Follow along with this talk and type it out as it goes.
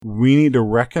we need to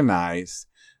recognize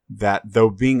that though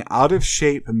being out of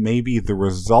shape may be the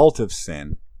result of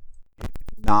sin,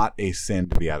 not a sin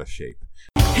to be out of shape.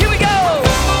 Here we go!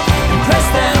 Impress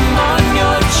them on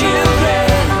your children.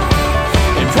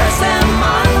 Impress them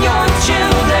on your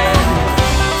children.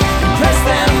 Impress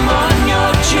them on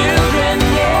your children,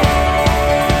 yeah.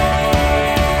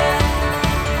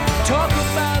 Talk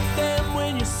about them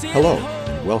when you see Hello,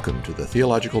 and welcome to the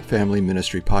Theological Family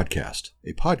Ministry Podcast,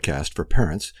 a podcast for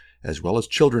parents as well as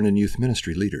children and youth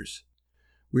ministry leaders.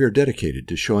 We are dedicated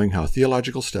to showing how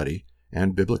theological study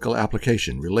and biblical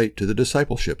application relate to the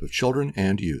discipleship of children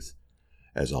and youth.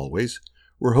 As always,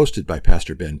 we're hosted by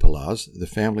Pastor Ben Palaz, the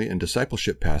family and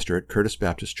discipleship pastor at Curtis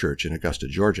Baptist Church in Augusta,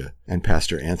 Georgia, and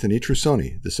Pastor Anthony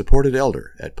Trusoni, the supported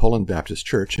elder at Poland Baptist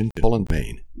Church in Poland,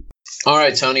 Maine. All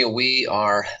right, Tony, we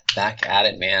are back at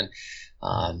it, man.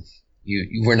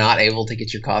 You were not able to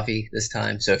get your coffee this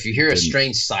time, so if you hear a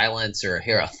strange silence or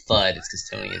hear a thud, it's because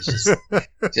Tony is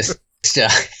just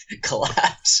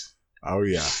collapse. Oh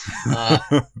yeah.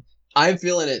 I'm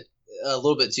feeling it a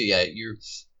little bit too. Yeah, you're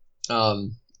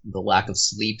the lack of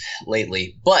sleep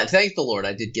lately, but thank the Lord,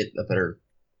 I did get a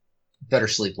better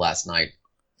sleep last night.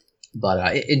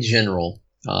 But in general,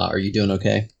 are you doing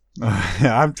okay?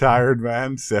 I'm tired,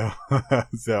 man. So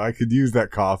I could use that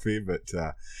coffee, but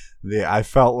I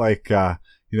felt like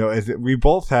we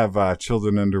both have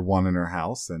children under one in our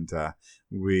house, and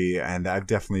I've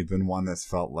definitely been one that's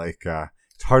felt like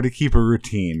it's hard to keep a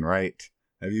routine, right?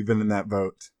 Have you been in that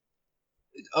boat?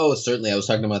 Oh, certainly. I was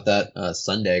talking about that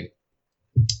Sunday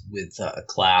with a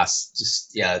class.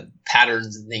 Just,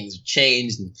 patterns and things have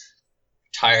changed, and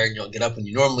tired, you don't get up when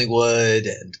you normally would,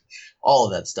 and all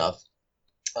of that stuff.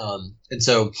 And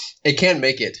so it can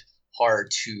make it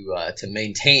hard to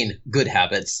maintain good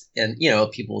habits. And,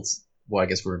 people, I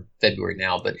guess we're February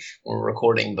now, but we're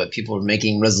recording, but people are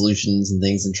making resolutions and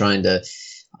things and trying to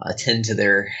attend to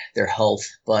their health.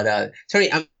 But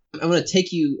Tony, I'm going to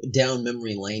take you down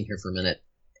memory lane here for a minute,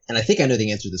 and I think I know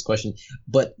the answer to this question.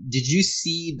 But did you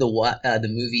see the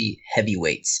movie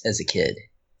Heavyweights as a kid?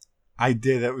 I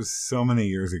did. That was so many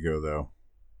years ago, though.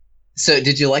 So,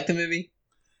 did you like the movie?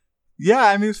 Yeah,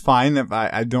 I mean, it was fine.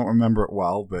 I don't remember it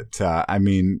well, but I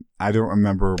don't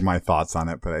remember my thoughts on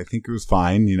it. But I think it was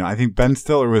fine. I think Ben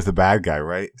Stiller was the bad guy,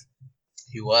 right?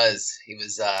 He was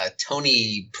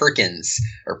Tony Perkins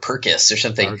or Perkis or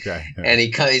something. Okay. Yeah. And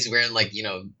he's wearing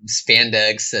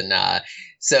spandex. And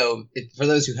for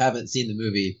those who haven't seen the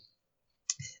movie,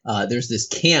 there's this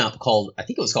camp I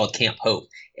think it was called Camp Hope.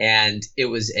 And it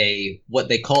was what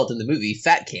they called in the movie,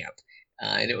 Fat Camp.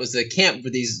 And it was a camp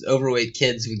where these overweight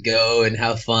kids would go and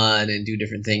have fun and do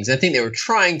different things. I think they were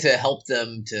trying to help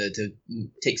them to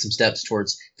take some steps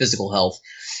towards physical health.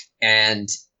 And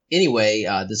anyway,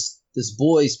 this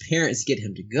boy's parents get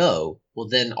him to go. Well,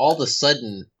 then all of a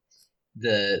sudden,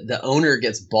 the owner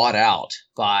gets bought out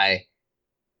by,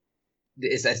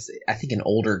 I think, an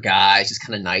older guy, just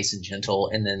kind of nice and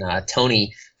gentle. And then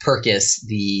Tony Perkis,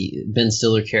 the Ben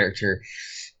Stiller character,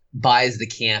 buys the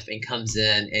camp and comes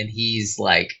in, and he's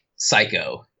like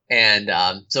psycho. And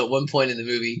so at one point in the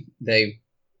movie, they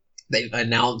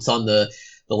announce on the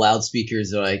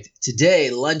loudspeakers, they're like, "Today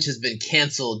lunch has been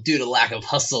canceled due to lack of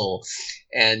hustle."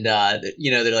 And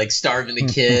they're like starving the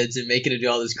kids and making them do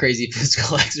all this crazy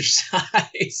physical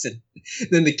exercise, and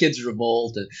then the kids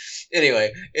revolt. And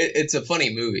anyway, it's a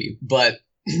funny movie, but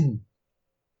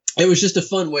it was just a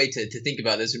fun way to think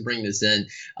about this and bring this in.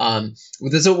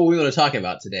 This is what we want to talk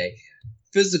about today: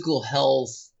 physical health,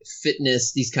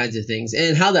 fitness, these kinds of things,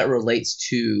 and how that relates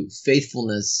to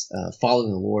faithfulness,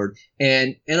 following the Lord,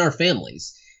 and our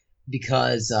families.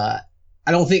 Because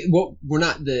I don't think we're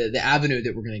not the avenue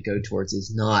that we're going to go towards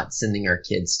is not sending our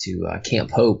kids to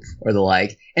Camp Hope or the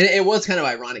like. And it was kind of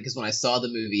ironic because when I saw the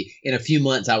movie, in a few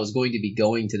months I was going to be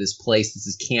going to this place. This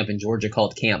is camp in Georgia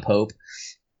called Camp Hope,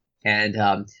 and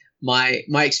my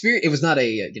experience, it was not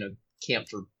a camp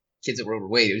for kids that were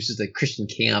overweight. It was just a Christian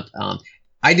camp.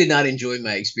 I did not enjoy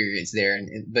my experience there,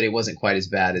 but it wasn't quite as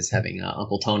bad as having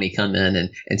Uncle Tony come in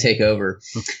and take over.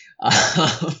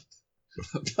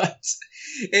 But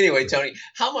anyway, Tony,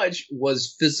 how much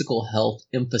was physical health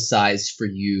emphasized for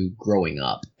you growing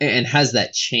up? And has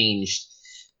that changed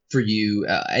for you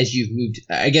as you've moved,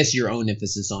 I guess your own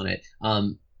emphasis on it,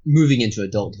 moving into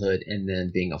adulthood and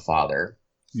then being a father?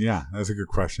 Yeah, that's a good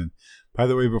question. By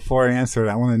the way, before I answer it,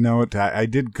 I want to note I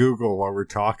did Google while we're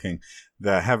talking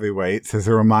the Heavyweights as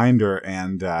a reminder,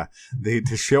 and to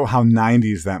show how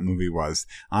 90s that movie was.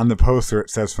 On the poster, it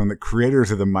says from the creators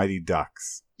of the Mighty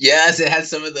Ducks. Yes, it had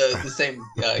some of the same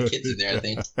kids in there, I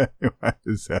think.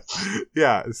 So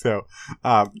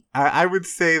I would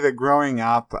say that growing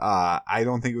up, I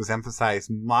don't think it was emphasized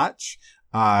much.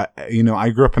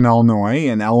 I grew up in Illinois,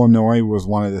 and Illinois was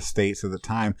one of the states at the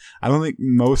time. I don't think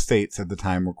most states at the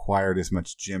time required as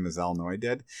much gym as Illinois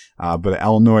did, but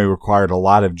Illinois required a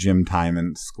lot of gym time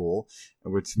in school,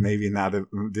 which maybe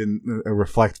didn't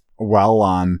reflect well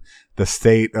on the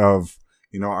state of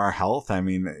our health. I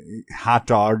mean, hot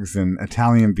dogs and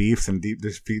Italian beefs and deep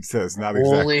dish pizza is not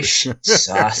exactly Polish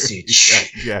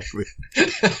sausage. Exactly.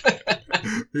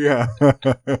 Yeah.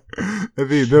 I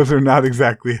mean, those are not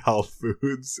exactly health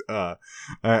foods. I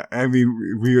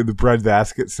mean, we were the bread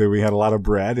basket, so we had a lot of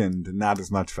bread and not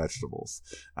as much vegetables.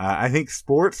 I think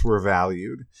sports were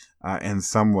valued in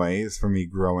some ways for me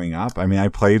growing up. I mean, I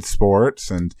played sports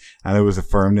and I was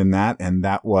affirmed in that, and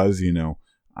that was,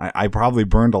 I probably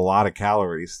burned a lot of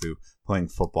calories through playing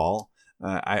football.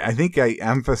 I think I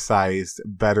emphasized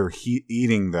better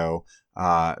eating, though,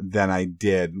 than I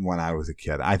did when I was a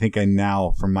kid. I think I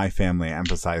now, from my family, I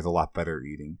emphasize a lot better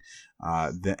eating.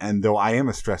 And though I am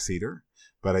a stress eater,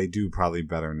 but I do probably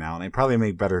better now. And I probably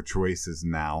make better choices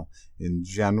now in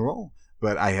general,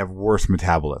 but I have worse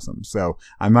metabolism. So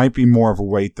I might be more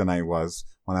overweight than I was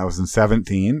when I was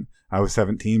 17. I was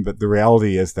 17, but the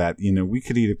reality is that, we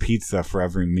could eat a pizza for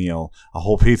every meal, a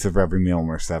whole pizza for every meal when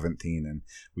we're 17, and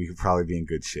we could probably be in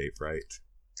good shape, right?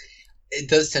 It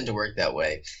does tend to work that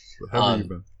way. How have you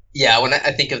been? Yeah, when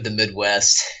I think of the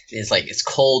Midwest, it's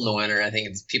cold in the winter. I think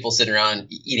it's people sitting around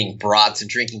eating brats and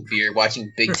drinking beer,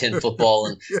 watching Big Ten football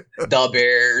and the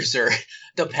Bears or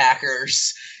the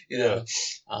Packers,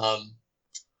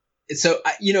 So,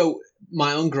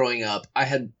 my own growing up,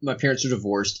 my parents were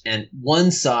divorced, and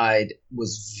one side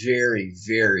was very,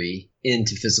 very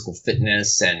into physical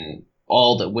fitness and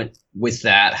all that went with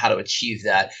that, how to achieve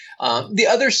that. The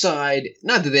other side,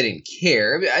 not that they didn't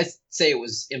care. I mean, I'd say it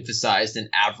was emphasized an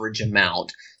average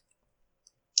amount,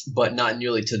 but not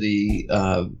nearly to the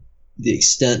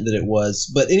extent that it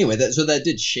was. But anyway, that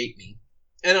did shape me.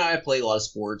 And I played a lot of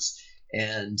sports,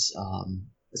 and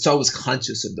so I was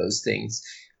conscious of those things.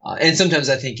 And sometimes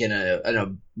I think in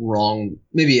a wrong,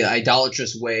 maybe an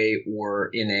idolatrous way,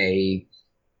 or in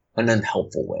an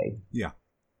unhelpful way. Yeah.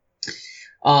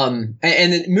 And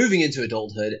then moving into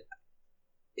adulthood,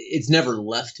 it's never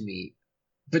left me,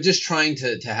 but just trying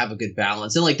to have a good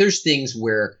balance. And there's things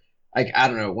where, I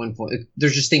don't know, at one point,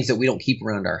 there's just things that we don't keep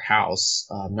around our house,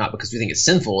 not because we think it's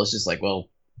sinful. It's just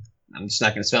well, I'm just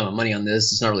not going to spend my money on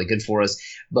this. It's not really good for us.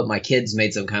 But my kids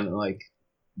made some kind of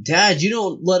Dad, you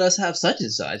don't let us have such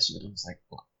and such. And I was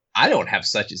well, I don't have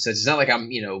such and such. It's not like I'm,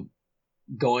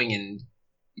 going and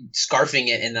scarfing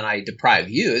it and then I deprive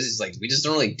you. It's just we just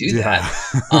don't really do that.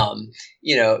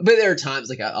 But there are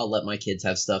times I'll let my kids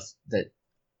have stuff that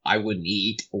I wouldn't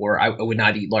eat, or I would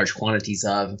not eat large quantities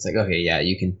of. It's okay, yeah,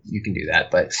 you can do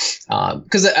that. But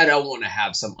because I don't want to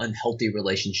have some unhealthy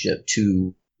relationship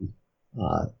to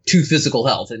physical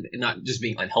health, and not just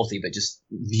being unhealthy, but just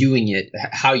viewing it,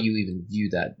 how you even view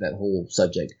that whole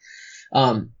subject.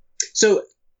 So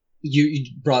you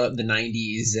brought up the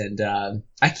 90s, and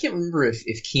I can't remember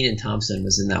if Kenan Thompson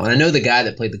was in that one. I know the guy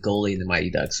that played the goalie in the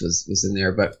Mighty Ducks was in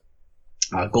there, but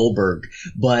Goldberg.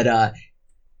 But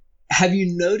have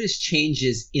you noticed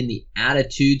changes in the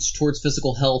attitudes towards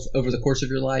physical health over the course of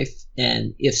your life?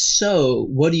 And if so,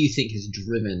 what do you think has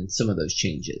driven some of those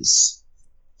changes?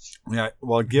 Yeah,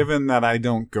 well, given that I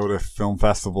don't go to film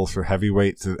festivals for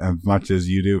heavyweights as much as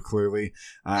you do, clearly,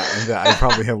 I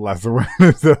probably have less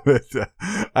awareness of it.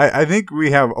 I think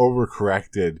we have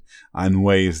overcorrected on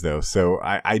ways, though. So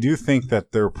I do think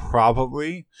that there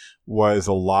probably was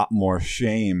a lot more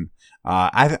shame,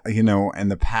 in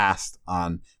the past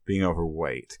on being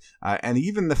overweight, and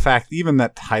even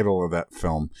that title of that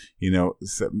film,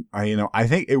 I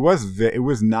think it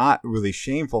was not really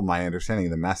shameful, my understanding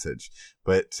of the message,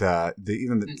 but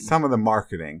some of the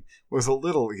marketing was a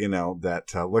little,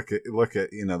 that look at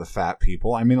the fat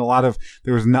people. I mean,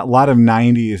 there was a lot of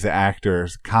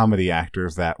 90s comedy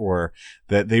actors that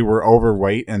they were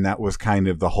overweight, and that was kind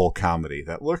of the whole comedy,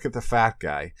 that look at the fat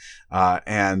guy,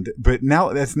 but now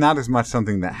that's not as much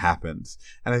something that happens,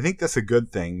 and I think that's a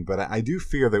good thing. But I do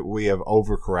fear that we have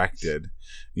overcorrected,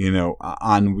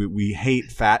 we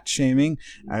hate fat shaming,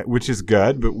 which is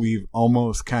good, but we've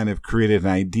almost kind of created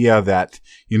an idea that,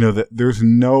 that there's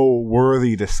no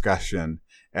worthy discussion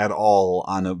at all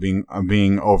on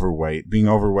being overweight. Being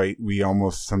overweight, we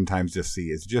almost sometimes just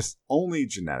see as just only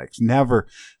genetics, never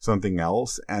something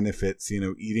else. And if it's,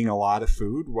 eating a lot of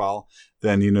food, well,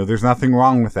 then, there's nothing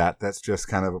wrong with that. That's just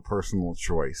kind of a personal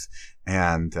choice,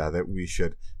 and that we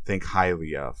should think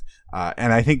highly of.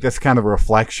 And I think that's kind of a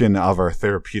reflection of our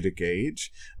therapeutic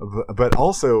age. But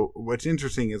also, what's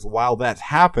interesting is while that's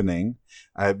happening,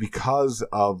 because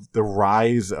of the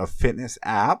rise of fitness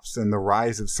apps and the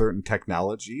rise of certain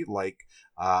technology, like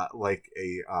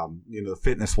the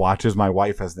fitness watches. My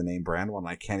wife has the name brand one.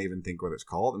 I can't even think what it's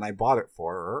called, and I bought it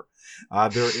for her.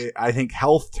 I think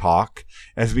health talk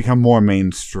has become more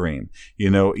mainstream.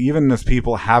 Even as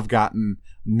people have gotten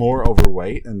more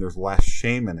overweight and there's less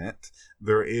shame in it,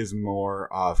 there is more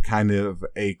of kind of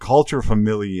a culture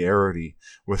familiarity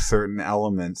with certain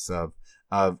elements of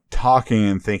talking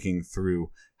and thinking through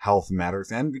health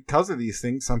matters. And because of these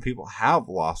things, some people have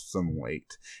lost some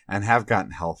weight and have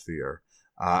gotten healthier.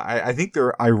 I think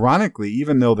ironically,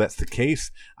 even though that's the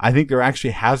case, I think there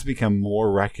actually has become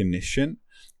more recognition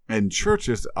in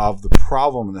churches of the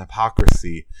problem and the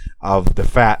hypocrisy of the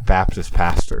fat Baptist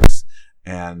pastors.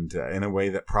 And in a way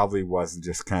that probably wasn't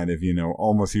just kind of,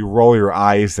 almost you roll your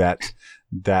eyes at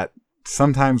that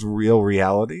sometimes real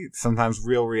reality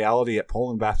at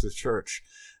Poland Baptist Church.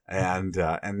 And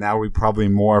now we probably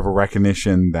more of a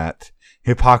recognition that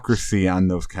hypocrisy on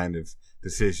those kind of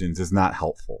decisions is not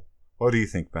helpful. What do you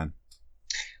think, Ben?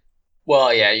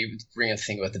 Well, yeah, you bring up the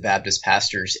thing about the Baptist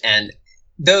pastors, and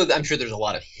though I'm sure there's a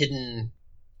lot of hidden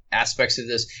aspects of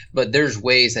this, but there's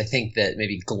ways I think that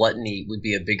maybe gluttony would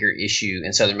be a bigger issue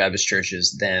in Southern Baptist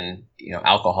churches than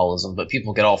alcoholism. But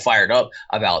people get all fired up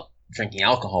about drinking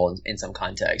alcohol in some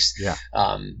contexts,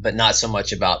 but not so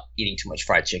much about eating too much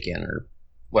fried chicken or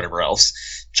whatever else,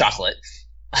 chocolate.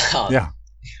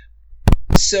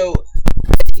 So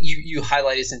you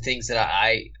highlighted some things that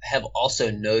I have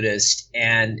also noticed,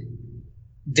 and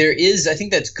I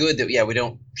think that's good that we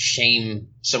don't shame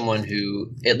someone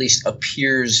who at least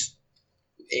appears,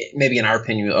 maybe in our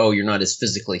opinion, you're not as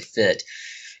physically fit,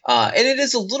 and it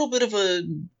is a little bit of a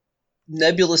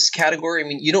nebulous category. I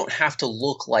mean, you don't have to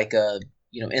look like a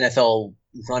NFL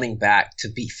running back to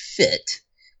be fit,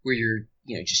 where you're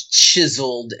just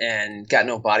chiseled and got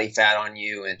no body fat on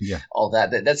you and all that.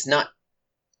 That's not.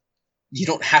 You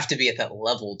don't have to be at that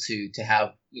level to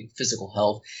have physical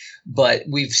health, but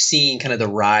we've seen kind of the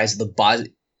rise of the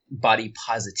body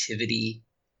positivity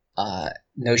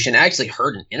notion. I actually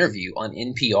heard an interview on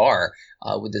NPR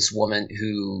with this woman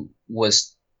who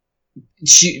was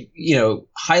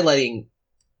highlighting,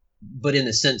 but in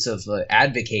the sense of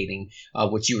advocating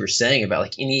what you were saying about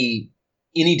like any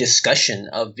discussion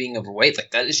of being overweight,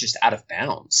 like that is just out of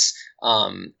bounds,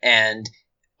 and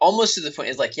almost to the point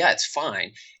is like, it's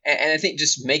fine. And I think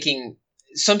just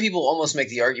some people almost make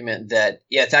the argument that,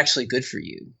 it's actually good for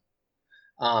you.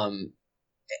 And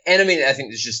I mean, I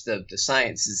think it's just the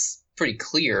science is pretty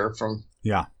clear from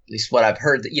at least what I've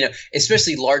heard that,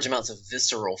 especially large amounts of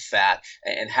visceral fat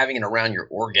and having it around your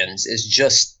organs is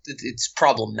just, it's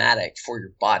problematic for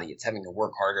your body. It's having to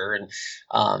work harder.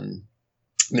 And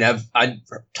I've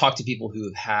talked to people who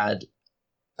have had,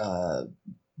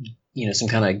 some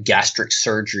kind of gastric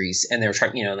surgeries, and they were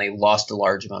trying, they lost a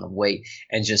large amount of weight,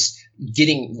 and just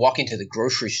walking to the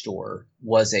grocery store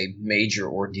was a major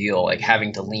ordeal, like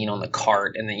having to lean on the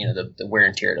cart, and then, the wear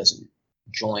and tear doesn't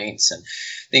joints and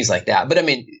things like that. But I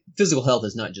mean, physical health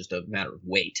is not just a matter of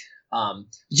weight. On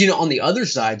the other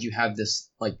side, you have this,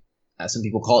 like, some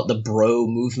people call it the bro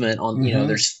movement on,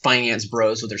 there's finance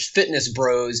bros, so there's fitness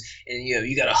bros, and,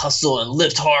 you got to hustle and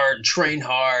lift hard and train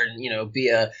hard and, be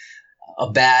a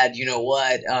bad,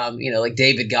 like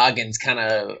David Goggins kind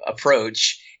of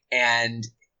approach. And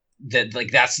that, like,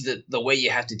 that's the way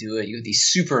you have to do it. You have these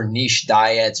super niche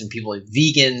diets, and people like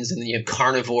vegans, and then you have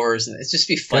carnivores, and it's just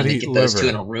be fun to get those two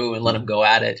in a room and let them go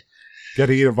at it. Got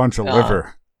to eat a bunch of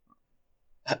liver.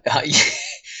 I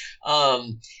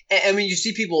mean, you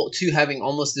see people too having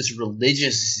almost this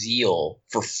religious zeal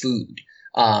for food,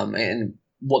 and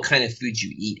what kind of food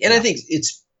you eat. And I think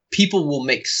it's people will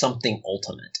make something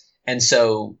ultimate. And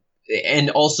so,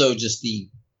 and also just the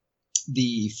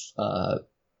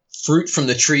fruit from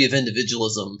the tree of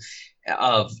individualism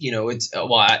of,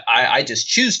 I just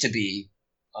choose to be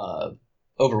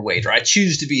overweight, or I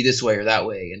choose to be this way or that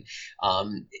way.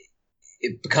 And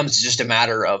it becomes just a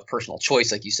matter of personal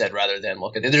choice, like you said, rather than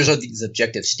there's these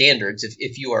objective standards.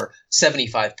 If you are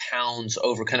 75 pounds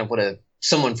over kind of what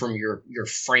someone from your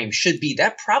frame should be,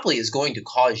 that probably is going to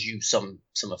cause you some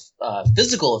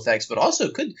physical effects, but also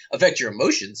could affect your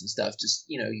emotions and stuff.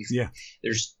 Just,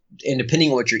 there's, and depending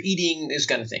on what you're eating, those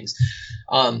kind of things.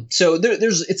 So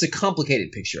it's a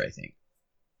complicated picture, I think.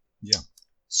 Yeah.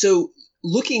 So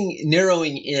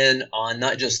narrowing in on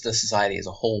not just the society as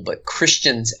a whole, but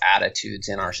Christians' attitudes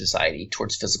in our society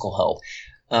towards physical health.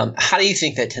 How do you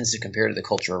think that tends to compare to the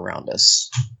culture around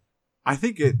us? I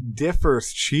think it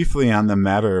differs chiefly on the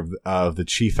matter of the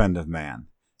chief end of man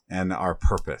and our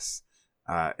purpose.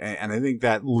 And I think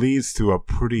that leads to a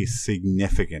pretty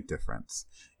significant difference.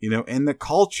 In the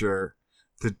culture,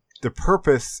 the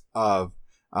purpose of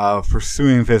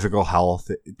pursuing physical health,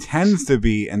 it tends to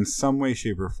be in some way,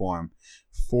 shape, or form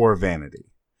for vanity.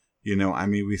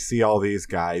 We see all these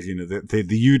guys,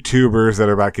 the YouTubers that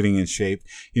are about getting in shape,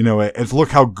 it's look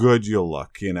how good you'll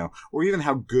look, or even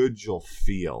how good you'll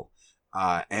feel.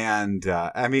 And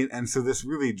so this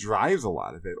really drives a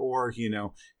lot of it, or,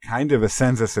 kind of a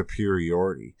sense of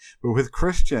superiority. But with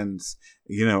Christians,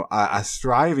 a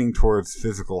striving towards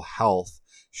physical health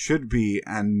should be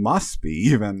and must be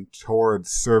even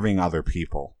towards serving other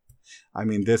people.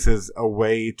 This is a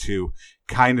way to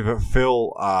kind of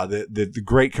fulfill the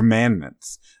great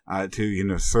commandments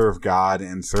to serve God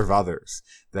and serve others.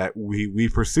 That we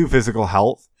pursue physical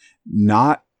health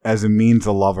not as a means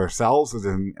to love ourselves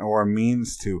or a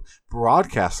means to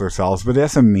broadcast ourselves, but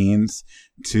as a means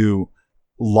to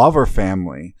love our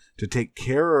family, to take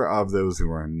care of those who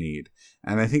are in need.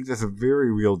 And I think that's a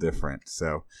very real difference.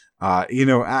 So,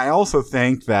 I also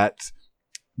think that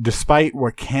despite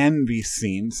what can be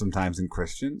seen sometimes in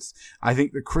Christians, I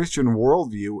think the Christian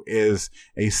worldview is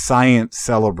a science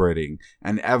celebrating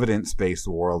and evidence-based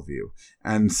worldview.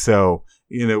 And so,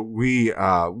 we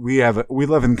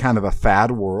live in kind of a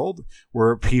fad world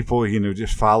where people,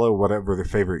 just follow whatever their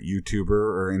favorite YouTuber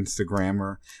or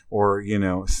Instagrammer or,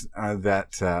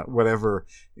 whatever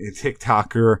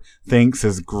TikToker thinks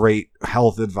is great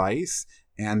health advice.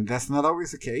 And that's not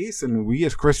always the case. And we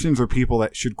as Christians are people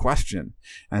that should question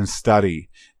and study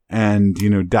and,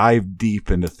 dive deep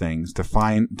into things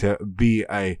to be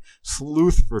a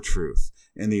sleuth for truth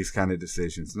in these kind of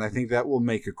decisions. And I think that will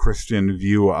make a Christian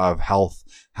view of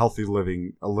healthy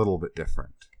living a little bit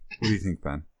different. What do you think,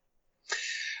 Ben?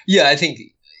 Yeah, I think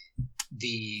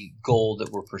the goal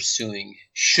that we're pursuing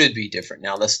should be different.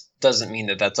 Now, this doesn't mean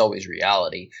that that's always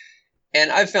reality.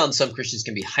 And I've found some Christians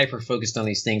can be hyper-focused on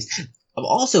these things. I've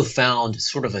also found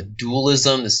sort of a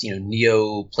dualism, this,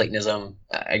 Neoplatonism,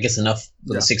 I guess enough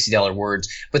with the $60 words,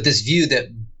 but this view that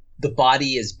the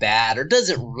body is bad or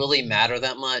doesn't really matter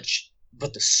that much,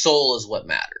 but the soul is what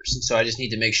matters. And so I just need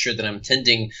to make sure that I'm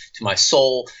tending to my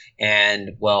soul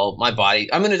and, well, my body,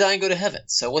 I'm going to die and go to heaven.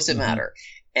 So what's it matter?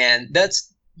 And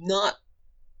that's not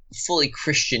fully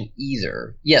Christian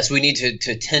either. Yes, we need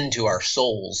to tend to our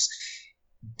souls,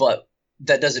 but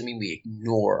that doesn't mean we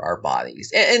ignore our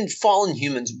bodies. And fallen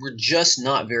humans, we're just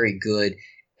not very good.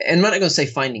 And I'm not going to say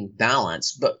finding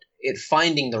balance, but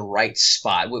finding the right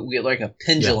spot. We're like a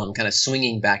pendulum kind of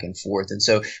swinging back and forth. And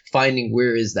so finding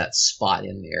where is that spot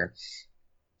in there.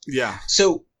 Yeah.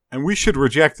 So, and we should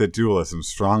reject the dualism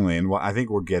strongly. And I think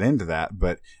we'll get into that.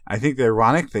 But I think the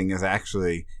ironic thing is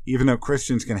actually, even though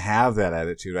Christians can have that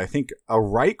attitude, I think a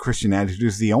right Christian attitude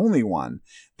is the only one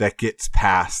that gets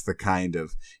past the kind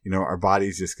of, our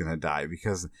body's just going to die.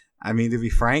 Because, to be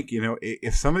frank,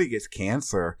 if somebody gets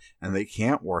cancer and they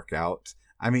can't work out,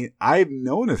 I've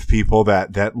known of people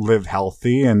that live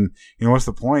healthy and, what's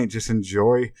the point? Just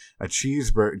enjoy a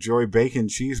cheeseburger, enjoy bacon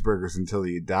cheeseburgers until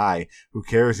you die. Who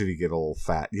cares if you get a little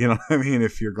fat?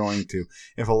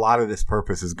 If a lot of this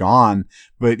purpose is gone.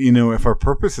 But, if our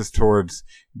purpose is towards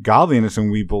godliness and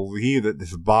we believe that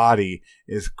this body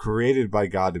is created by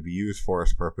God to be used for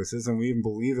His purposes, and we even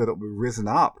believe that it will be risen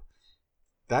up,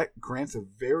 that grants a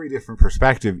very different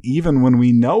perspective, even when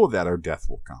we know that our death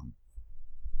will come.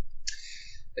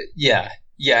 Yeah,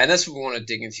 and that's what we want to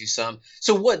dig into some.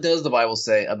 So what does the Bible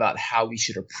say about how we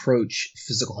should approach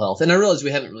physical health? And I realize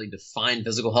we haven't really defined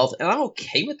physical health, and I'm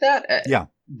okay with that. Yeah.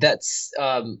 That's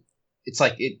it's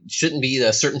like it shouldn't be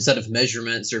a certain set of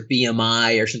measurements or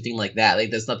BMI or something like that.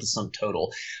 Like that's not the sum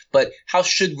total. But how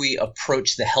should we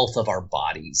approach the health of our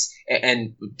bodies?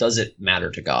 And does it matter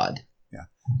to God? Yeah.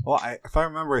 Well, if I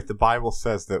remember right, the Bible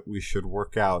says that we should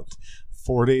work out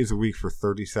 4 days a week for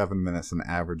 37 minutes, an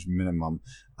average minimum,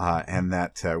 and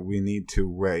that we need to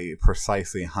weigh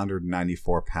precisely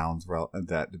 194 pounds,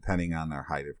 that depending on our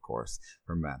height, of course,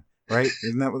 for men. Right?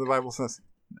 Isn't that what the Bible says?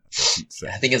 No,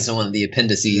 I think it's in one of the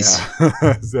appendices.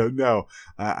 Yeah. So, no.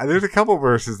 There's a couple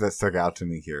verses that stuck out to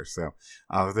me here. So,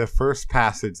 the first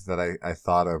passage that I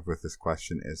thought of with this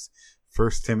question is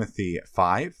 1 Timothy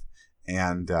 5.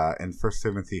 And in 1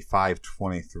 Timothy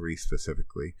 5:23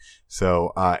 specifically.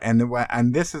 So,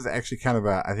 and this is actually kind of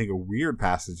I think a weird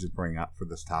passage to bring up for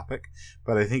this topic,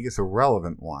 but I think it's a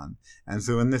relevant one. And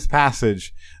so in this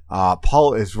passage,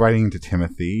 Paul is writing to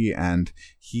Timothy, and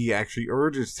he actually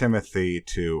urges Timothy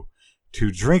to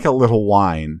drink a little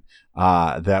wine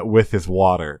that with his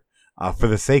water. for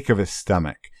the sake of his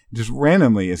stomach. Just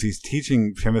randomly, as he's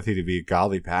teaching Timothy to be a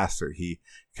godly pastor, he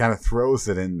kind of throws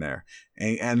it in there.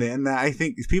 And I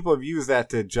think people have used that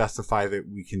to justify that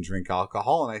we can drink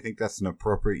alcohol, and I think that's an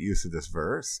appropriate use of this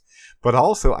verse. But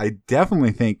also, I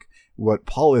definitely think what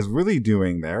Paul is really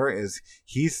doing there is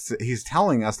he's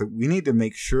telling us that we need to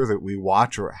make sure that we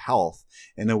watch our health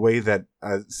in a way that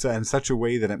in such a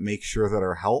way that it makes sure that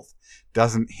our health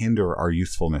doesn't hinder our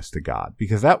usefulness to God,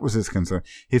 because that was his concern.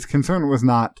 His concern was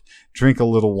not drink a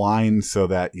little wine so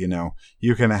that,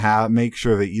 you can make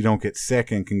sure that you don't get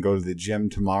sick and can go to the gym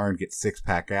tomorrow and get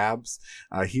 6-pack abs.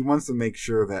 He wants to make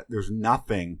sure that there's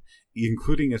nothing,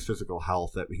 including his physical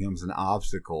health, that becomes an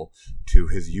obstacle to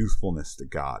his usefulness to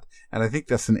God. And I think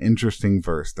that's an interesting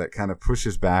verse that kind of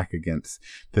pushes back against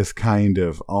this kind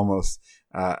of almost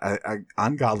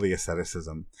ungodly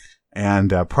asceticism.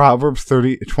 And Proverbs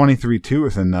 23:2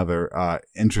 is another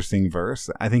interesting verse,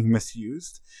 I think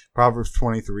misused. Proverbs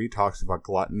 23 talks about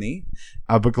gluttony,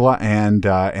 and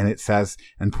it says,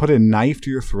 "And put a knife to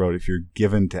your throat if you're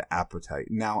given to appetite."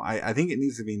 Now, I think it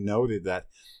needs to be noted that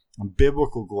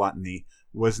biblical gluttony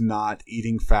was not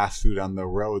eating fast food on the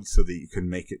road so that you can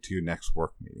make it to your next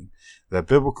work meeting. The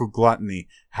biblical gluttony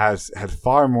had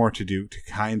far more to do to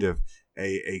kind of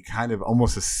a kind of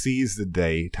almost a seize the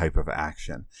day type of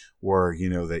action, where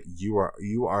that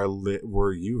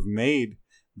where you've made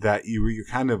that you're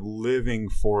kind of living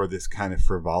for this kind of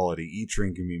frivolity. Eat,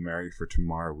 drink, and be merry, for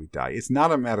tomorrow we die. It's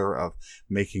not a matter of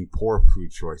making poor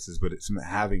food choices, but it's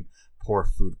having poor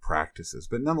food practices.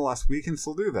 But nonetheless, we can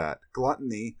still do that.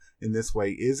 Gluttony in this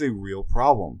way is a real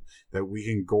problem, that we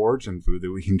can gorge on food,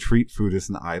 that we can treat food as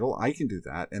an idol. I can do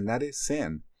that, and that is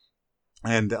sin.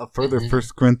 And further,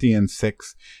 1 Corinthians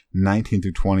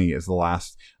 6:19-20 is the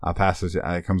last passage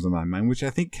that comes to my mind, which I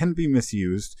think can be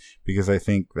misused, because I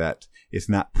think that it's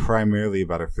not primarily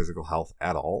about our physical health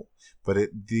at all. But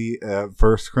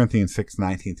 1 Corinthians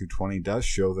 6:19-20 does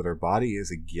show that our body is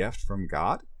a gift from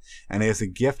God. And as a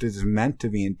gift, it is meant to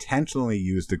be intentionally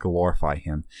used to glorify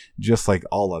him, just like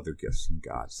all other gifts from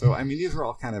God. So, these are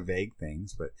all kind of vague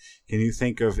things, but can you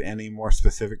think of any more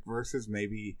specific verses,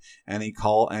 maybe any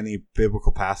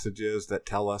biblical passages that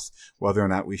tell us whether or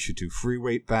not we should do free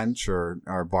weight bench or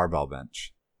barbell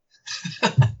bench?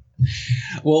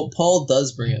 Well, Paul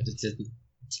does bring up to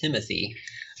Timothy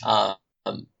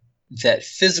that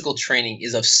physical training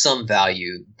is of some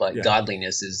value, but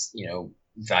godliness is,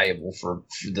 valuable for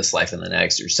this life and the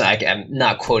next. Or so I'm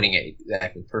not quoting it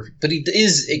exactly perfect, but he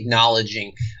is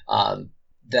acknowledging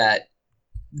that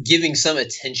giving some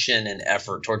attention and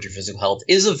effort towards your physical health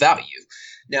is of value.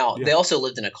 Now, they also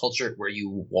lived in a culture where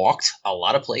you walked a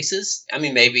lot of places.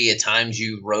 Maybe at times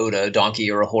you rode a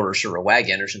donkey or a horse or a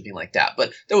wagon or something like that,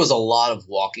 but there was a lot of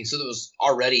walking. So there was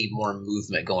already more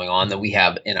movement going on than we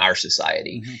have in our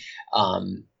society.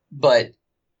 But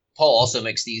Paul also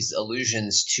makes these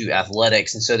allusions to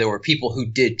athletics. And so there were people who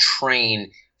did train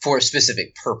for a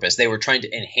specific purpose. They were trying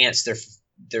to enhance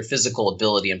their physical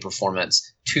ability and performance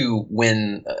to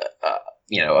win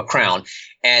a crown.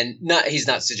 And he's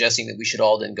not suggesting that we should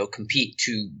all then go compete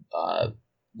to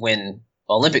win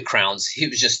Olympic crowns.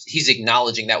 He's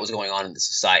acknowledging that was going on in the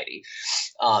society.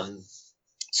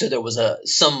 So there was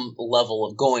some level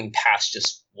of going past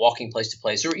just walking place to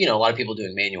place, or, a lot of people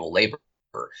doing manual labor.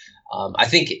 I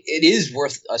think it is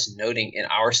worth us noting in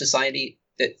our society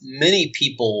that many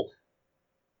people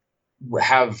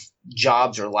have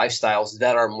jobs or lifestyles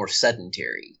that are more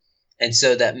sedentary. And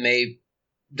so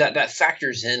that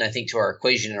factors in, I think, to our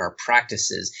equation and our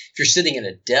practices. If you're sitting at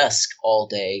a desk all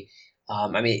day,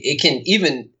 it can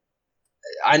even,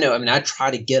 I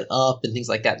try to get up and things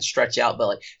like that and stretch out, but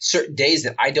like certain days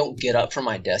that I don't get up from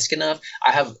my desk enough,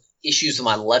 I have issues with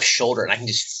my left shoulder and I can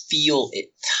just feel it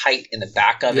tight in the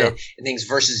back of it and things,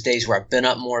 versus days where I've been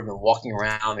up more, I've been walking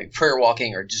around, maybe prayer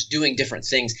walking or just doing different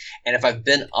things. And if I've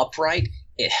been upright,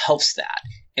 it helps that.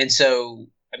 And so,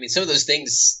 some of those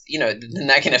things, then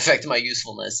that can affect my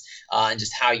usefulness and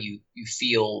just how you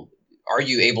feel. Are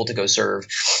you able to go serve?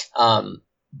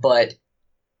 But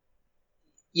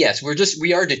yes,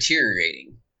 we are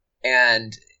deteriorating,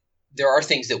 and there are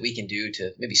things that we can do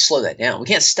to maybe slow that down. We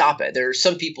can't stop it. There are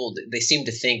some people, they seem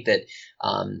to think that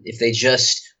if they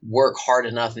just work hard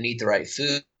enough and eat the right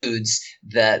foods,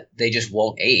 that they just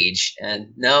won't age.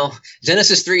 And no,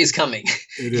 Genesis 3 is coming.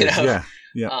 It is,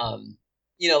 yeah.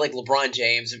 Like LeBron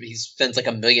James, he spends like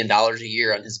 $1 million a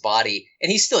year on his body, and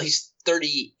he's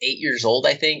 38 years old,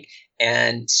 I think.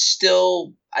 And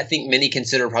still, I think many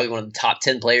consider probably one of the top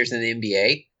 10 players in the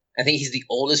NBA. I think he's the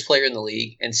oldest player in the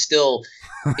league and still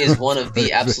is one of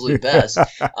the absolute best.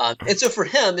 And so for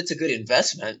him, it's a good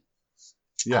investment.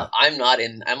 Yeah. I'm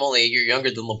only a year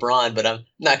younger than LeBron, but I'm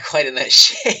not quite in that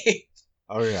shape.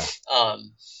 Oh yeah.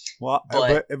 Um, Well,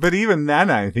 but but even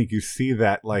then, I think you see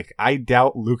that. Like, I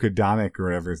doubt Luka Doncic or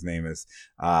whatever his name is.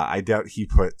 I doubt he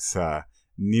puts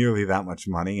nearly that much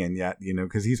money, and yet,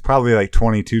 because he's probably like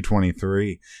 22,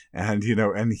 23, and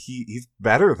and he's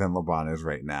better than LeBron is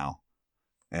right now,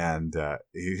 and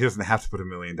he doesn't have to put $1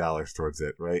 million towards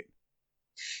it, right?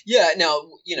 yeah, now,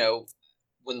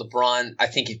 when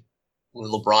when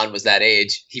LeBron was that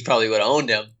age, he probably would have owned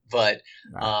him. But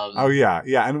Oh yeah,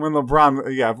 and when if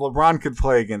LeBron could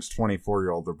play against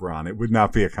 24-year-old LeBron, it would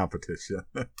not be a competition.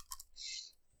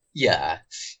 yeah.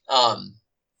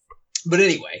 But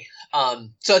anyway,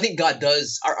 so I think God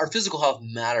does our physical health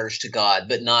matters to God,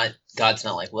 but God's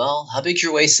not like, well, how big's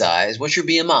your waist size? What's your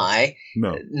BMI?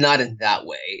 No, not in that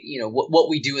way. What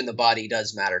we do in the body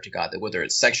does matter to God. That whether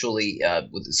it's sexually,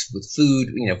 with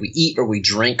food, if we eat or we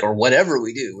drink or whatever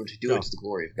we do, we're to do it to the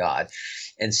glory of God.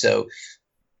 And so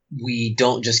we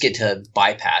don't just get to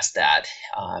bypass that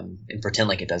and pretend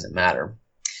like it doesn't matter.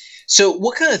 So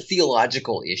what kind of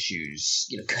theological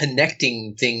issues,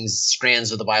 connecting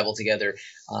strands of the Bible together,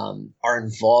 are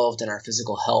involved in our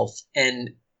physical health? And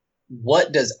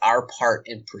what does our part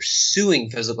in pursuing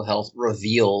physical health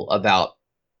reveal about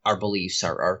our beliefs,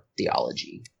 our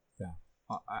theology?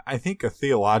 Yeah. I think a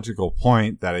theological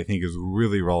point that I think is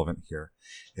really relevant here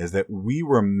is that we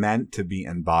were meant to be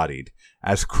embodied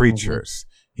as creatures.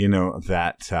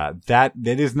 That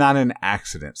is not an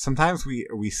accident. Sometimes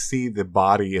we see the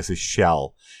body as a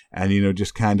shell and,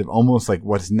 just kind of almost like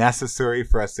what's necessary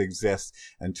for us to exist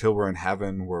until we're in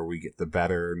heaven where we get the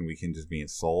better and we can just be in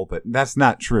soul. But that's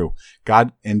not true.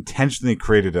 God intentionally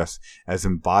created us as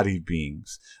embodied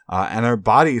beings, and our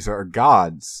bodies are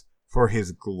God's for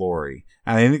his glory.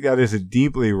 And I think that is a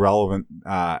deeply relevant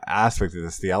aspect of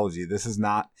this theology.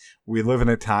 We live in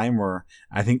a time where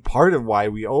I think part of why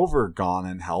we overgone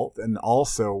in health and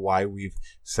also why we've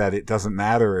said it doesn't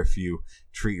matter if you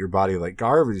treat your body like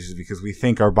garbage is because we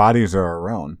think our bodies are our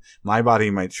own. My body,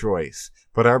 my choice.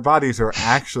 But our bodies are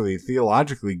actually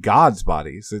theologically God's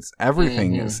bodies. It's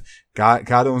everything is God.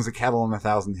 God owns the cattle on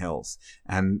 1,000 hills,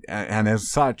 and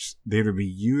as such, they're to be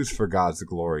used for God's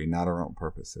glory, not our own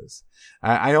purposes.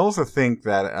 I also think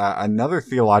that another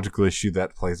theological issue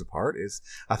that plays a part is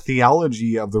a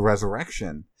theology of the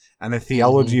resurrection and a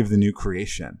theology of the new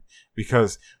creation.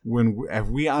 Because if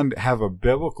we have a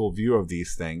biblical view of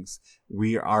these things,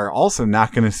 we are also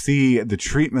not going to see the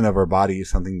treatment of our body as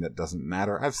something that doesn't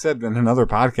matter. I've said in another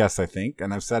podcast, I think,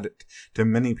 and I've said it to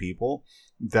many people,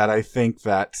 that I think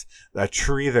that a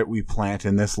tree that we plant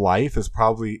in this life is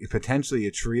probably potentially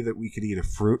a tree that we could eat a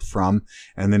fruit from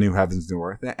in the new heavens, new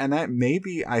earth. And that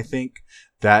maybe I think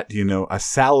that, a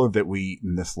salad that we eat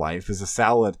in this life is a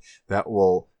salad that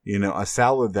will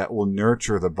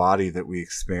nurture the body that we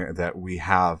experience, that we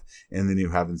have in the new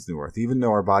heavens, new earth, even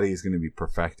though our body is going to be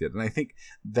perfected. And I think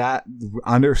that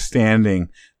understanding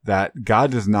that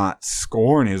God does not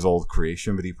scorn his old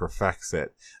creation, but he perfects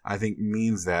it, I think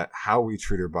means that how we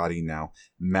treat our body now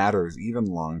matters even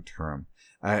long term.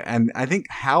 And I think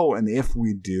how and if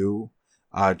we do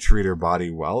treat our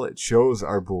body well, it shows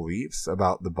our beliefs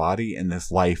about the body in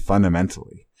this life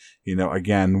fundamentally.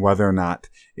 Again, whether or not,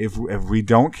 if we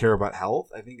don't care about health,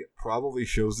 I think it probably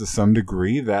shows to some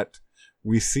degree that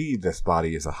we see this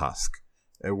body as a husk.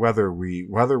 Whether we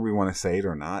want to say it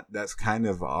or not, that's kind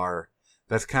of our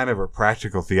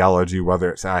practical theology,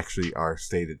 whether it's actually our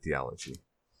stated theology.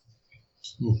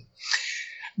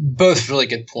 Both really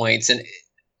good points. And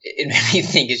it made me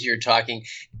think as you're talking,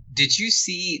 did you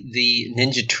see the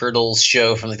Ninja Turtles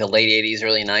show from like the late 80s,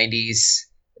 early 90s?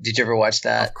 Did you ever watch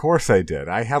that? Of course I did.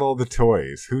 I had all the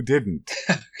toys. Who didn't?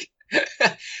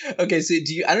 Okay, so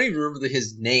I don't even remember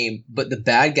his name, but the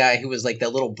bad guy who was like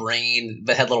that little brain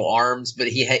but had little arms, but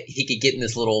he could get in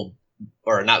this little,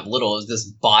 or not little, it was this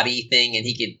body thing, and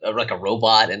he could, like a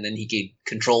robot, and then he could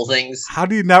control things. How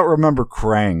do you not remember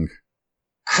Krang?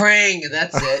 Krang,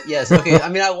 that's it. Yes. Okay. I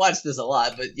mean, I watched this a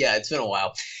lot, but yeah, it's been a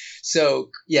while. So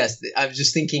yes, I was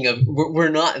just thinking of we're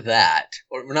not that,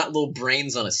 or we're not little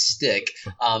brains on a stick,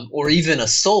 or even a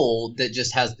soul that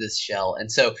just has this shell.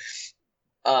 And so,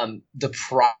 the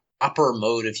proper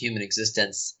mode of human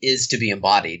existence is to be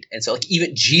embodied. And so, like,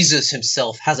 even Jesus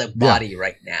himself has a body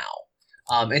right now.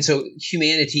 And so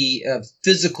humanity,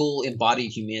 physical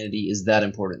embodied humanity, is that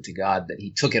important to God that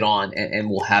he took it on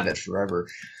and will have it forever.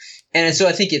 And so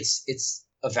I think it's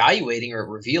evaluating, or it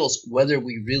reveals whether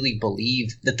we really believe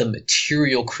that the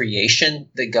material creation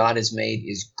that God has made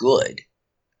is good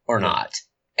or not.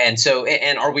 And so,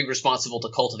 and are we responsible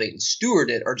to cultivate and steward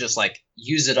it, or just like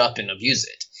use it up and abuse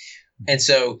it? And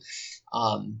so,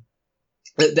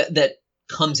 that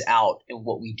comes out in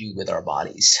what we do with our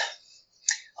bodies.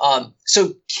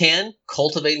 So can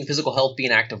cultivating physical health be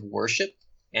an act of worship?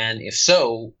 And if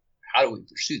so, how do we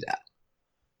pursue that?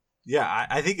 Yeah,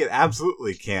 I think it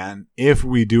absolutely can if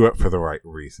we do it for the right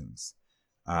reasons.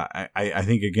 I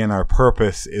think, again, our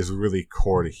purpose is really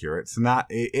core to here. It's not,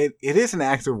 it is an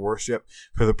act of worship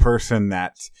for the person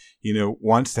that,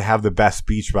 wants to have the best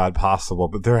beach bod possible,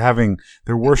 but they're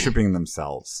worshiping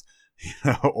themselves,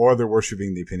 or they're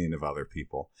worshiping the opinion of other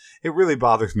people. It really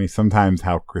bothers me sometimes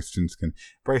how Christians can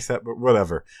embrace that, but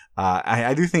whatever.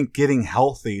 I do think getting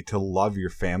healthy to love your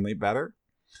family better,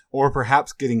 or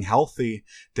perhaps getting healthy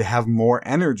to have more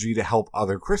energy to help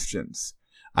other Christians,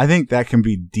 I think that can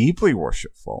be deeply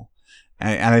worshipful.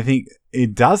 And I think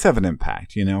it does have an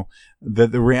impact,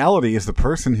 that the reality is the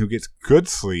person who gets good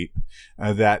sleep,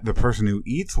 that the person who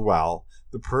eats well,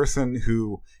 the person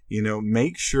who,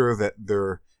 makes sure that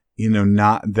they're,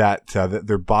 that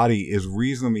their body is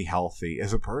reasonably healthy,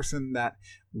 is a person that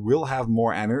will have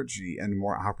more energy and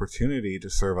more opportunity to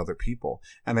serve other people.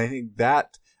 And I think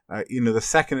that, the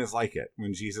second is like it.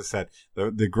 When Jesus said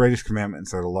the greatest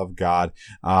commandments are to love God,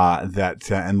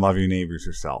 and love your neighbors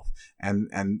yourself.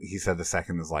 And he said the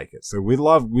second is like it. So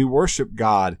we worship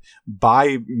God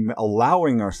by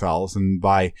allowing ourselves and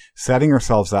by setting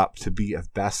ourselves up to be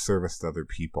of best service to other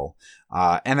people.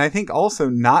 And I think also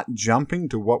not jumping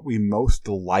to what we most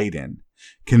delight in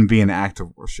can be an act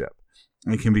of worship.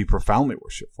 It can be profoundly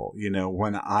worshipful.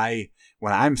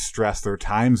 When I'm stressed, there are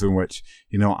times in which,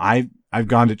 I've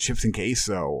gone to chips and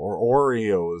queso or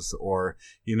Oreos or,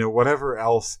 whatever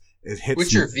else it hits.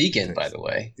 Which are vegan, by the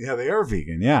way. Yeah, they are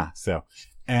vegan. Yeah. So,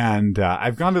 and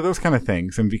I've gone to those kind of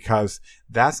things. And because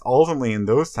that's ultimately in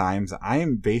those times, I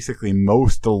am basically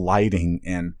most delighting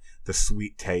in the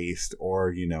sweet taste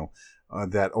or, the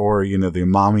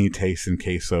umami taste in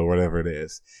queso, whatever it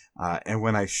is. And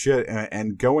when I should,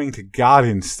 and going to God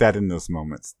instead in those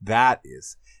moments, that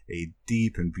is a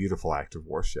deep and beautiful act of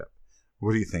worship.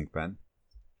 What do you think, Ben?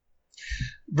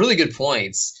 Really good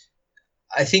points.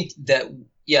 I think that,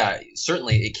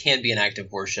 certainly it can be an act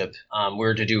of worship.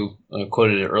 We're to do, I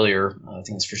quoted it earlier, I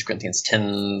think it's 1 Corinthians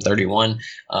 10:31,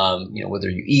 whether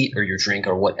you eat or you drink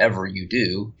or whatever you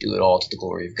do it all to the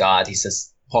glory of God.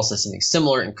 Paul says something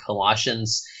similar in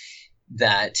Colossians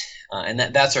that's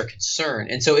our concern.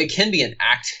 And so it can be an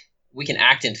act, we can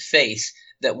act in faith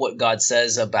that what God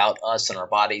says about us and our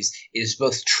bodies is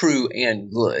both true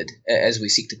and good as we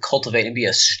seek to cultivate and be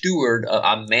a steward,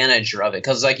 a manager of it.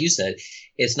 Because like you said,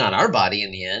 it's not our body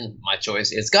in the end, my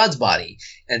choice, it's God's body.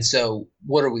 And so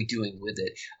what are we doing with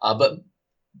it? But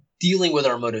dealing with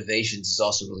our motivations is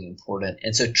also really important.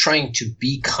 And so trying to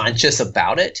be conscious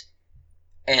about it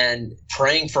and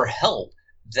praying for help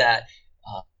that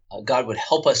God would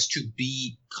help us to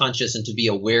be conscious and to be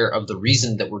aware of the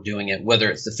reason that we're doing it, whether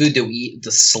it's the food that we eat,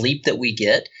 the sleep that we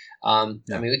get.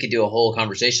 We could do a whole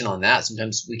conversation on that.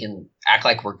 Sometimes we can act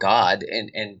like we're God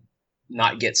and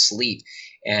not get sleep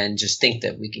and just think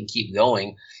that we can keep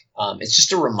going. It's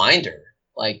just a reminder,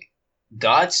 like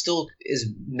God still is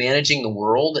managing the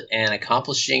world and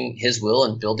accomplishing his will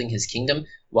and building his kingdom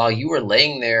while you are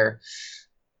laying there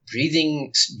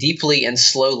breathing deeply and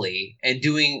slowly and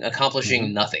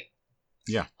accomplishing nothing.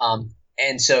 Yeah.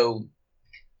 And so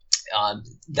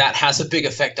that has a big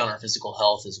effect on our physical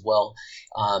health as well.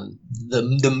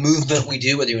 The movement we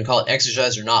do, whether you want to call it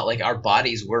exercise or not, like our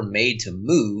bodies were made to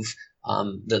move.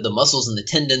 The muscles and the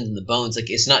tendons and the bones, like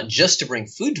it's not just to bring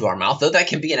food to our mouth, though that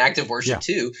can be an act of worship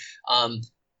too. But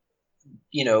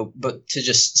to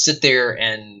just sit there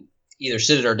and either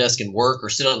sit at our desk and work or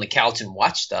sit on the couch and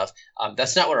watch stuff.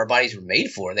 That's not what our bodies were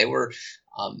made for. They were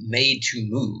made to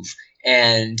move.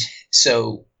 And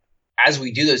so as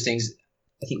we do those things,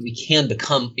 I think we can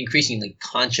become increasingly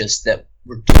conscious that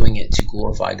we're doing it to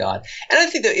glorify God. And I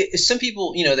think that some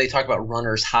people, they talk about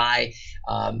runner's high,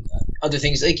 other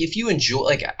things. Like if you enjoy,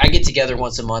 like I get together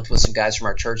once a month with some guys from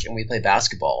our church and we play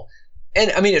basketball.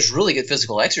 And it's really good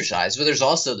physical exercise, but there's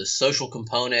also the social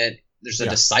component. There's a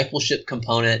discipleship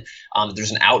component.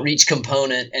 There's an outreach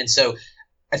component. And so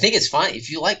I think it's fine. If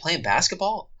you like playing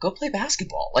basketball, go play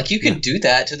basketball. Like you can do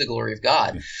that to the glory of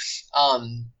God.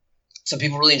 Some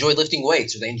people really enjoy lifting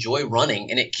weights or they enjoy running,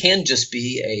 and it can just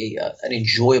be an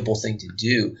enjoyable thing to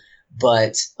do.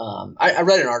 But I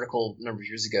read an article a number of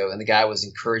years ago, and the guy was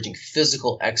encouraging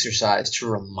physical exercise to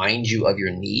remind you of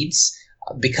your needs,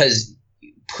 because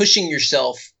pushing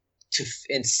yourself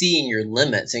and seeing your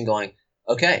limits and going,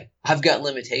 okay, I've got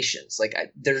limitations. Like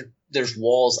there's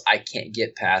walls I can't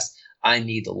get past. I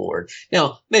need the Lord.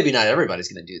 Now, maybe not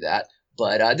everybody's going to do that,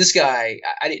 but this guy,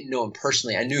 I didn't know him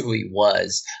personally. I knew who he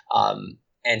was,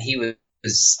 and he was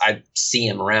I see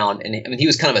him around, and I mean, he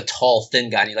was kind of a tall,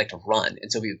 thin guy, and he liked to run,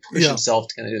 and so he would push himself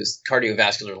to kind of do his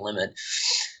cardiovascular limit.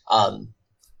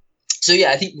 So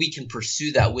yeah, I think we can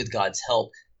pursue that with God's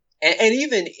help, and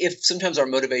even if sometimes our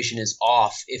motivation is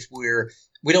off, if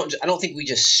I don't think we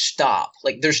just stop.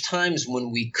 Like there's times when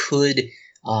we could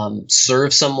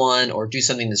serve someone or do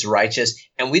something that's righteous,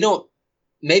 and we don't.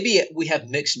 Maybe we have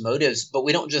mixed motives, but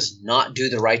we don't just not do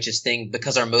the righteous thing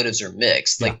because our motives are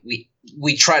mixed. Yeah. Like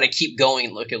we try to keep going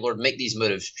and look at Lord, make these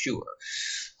motives pure.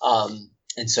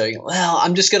 And so, well,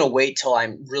 I'm just going to wait till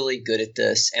I'm really good at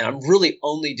this. And I'm really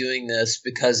only doing this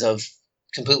because of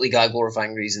completely God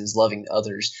glorifying reasons, loving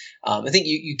others. I think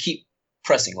you keep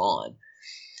pressing on.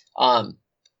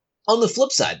 On the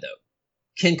flip side, though,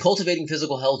 can cultivating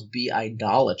physical health be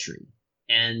idolatry?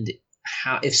 And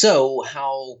if so,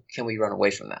 how can we run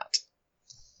away from that?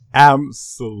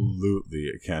 Absolutely,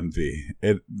 it can be.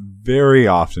 It very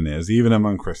often is, even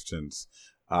among Christians.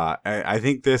 I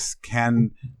think this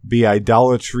can be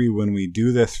idolatry when we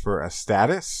do this for a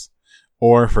status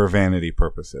or for vanity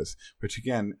purposes, which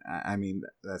again, I mean,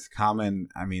 that's common.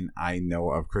 I mean, I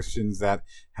know of Christians that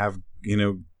have,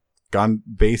 gone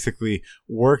basically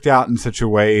worked out in such a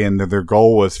way, and their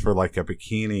goal was for like a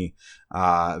bikini,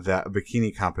 that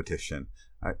bikini competition.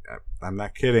 I'm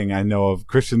not kidding. I know of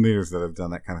Christian leaders that have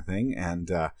done that kind of thing, and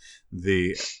I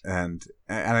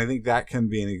think that can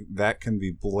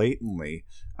be blatantly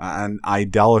an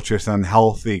idolatrous,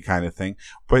 unhealthy kind of thing.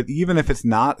 But even if it's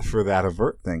not for that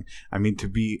overt thing, I mean, to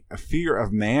be a fear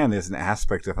of man is an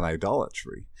aspect of an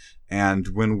idolatry. And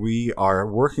when we are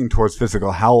working towards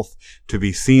physical health to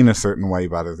be seen a certain way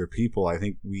by other people, I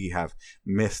think we have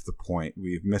missed the point.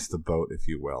 We've missed the boat, if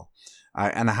you will.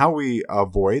 And how we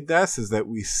avoid this is that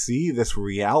we see this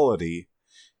reality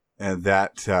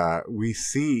that we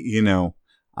see,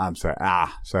 I'm sorry.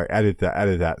 Edit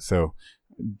that. So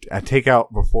I take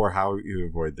out before how you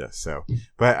avoid this. So,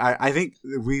 but I think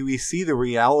we see the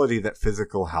reality that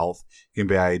physical health can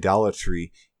be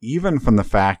idolatry, even from the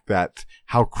fact that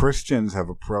how Christians have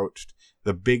approached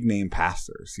the big name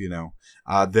pastors,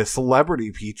 the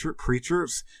celebrity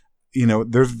preachers,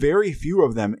 there's very few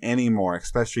of them anymore,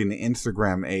 especially in the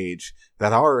Instagram age,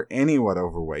 that are anywhat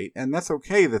overweight. And that's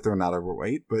okay that they're not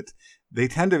overweight, but they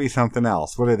tend to be something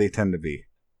else. What do they tend to be?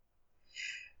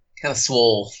 Kind of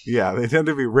swole. Yeah, they tend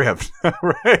to be ripped,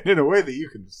 right? In a way that you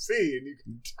can see and you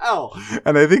can tell.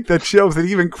 And I think that shows that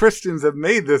even Christians have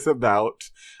made this about,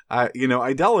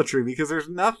 idolatry, because there's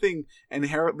nothing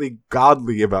inherently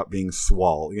godly about being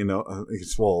swole,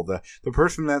 swole. The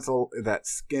person that's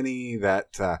skinny,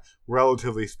 that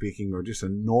relatively speaking, or just a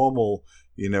normal,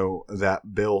 that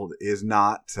build is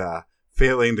not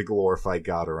failing to glorify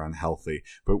God or unhealthy.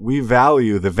 But we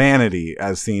value the vanity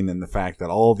as seen in the fact that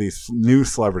all these new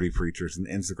celebrity preachers in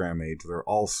the Instagram age, they're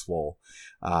all swole.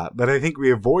 But I think we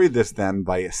avoid this then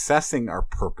by assessing our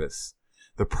purpose,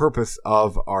 the purpose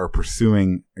of our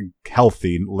pursuing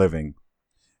healthy living.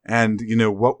 And,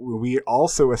 what we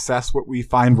also assess what we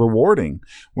find rewarding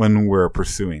when we're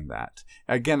pursuing that.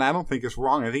 Again, I don't think it's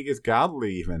wrong. I think it's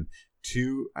godly even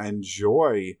to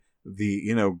enjoy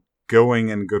the,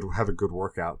 going and have a good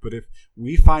workout. But if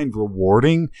we find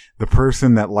rewarding the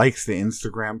person that likes the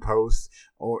Instagram post,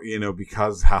 or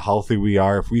because how healthy we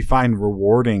are, if we find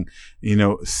rewarding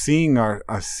seeing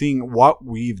what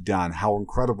we've done, how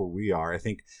incredible we are, I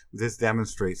think this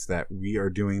demonstrates that we are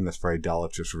doing this for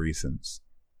idolatrous reasons.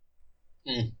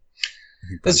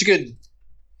 Those are good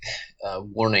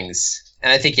warnings,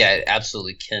 and I think it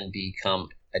absolutely can become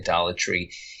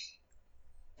idolatry.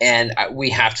 And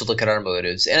we have to look at our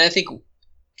motives. And I think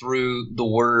through the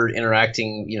word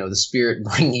interacting, the Spirit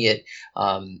bringing it,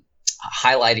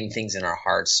 highlighting things in our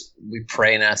hearts, we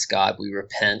pray and ask God, we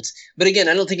repent. But again,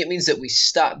 I don't think it means that we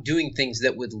stop doing things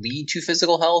that would lead to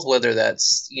physical health, whether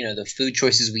that's, the food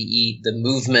choices we eat, the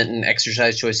movement and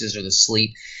exercise choices, or the sleep,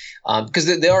 because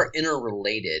they are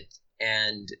interrelated.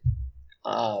 And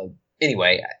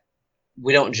anyway,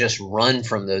 we don't just run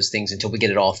from those things until we get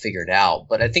it all figured out.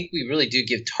 But I think we really do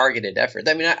give targeted effort.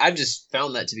 I mean, I've just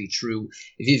found that to be true.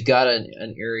 If you've got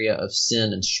an area of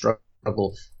sin and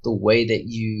struggle, the way that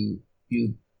you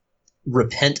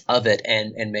repent of it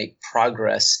and make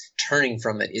progress turning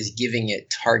from it is giving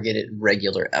it targeted,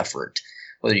 regular effort.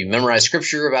 Whether you memorize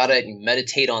scripture about it, you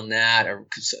meditate on that, or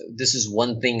this is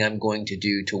one thing I'm going to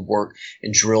do to work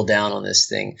and drill down on this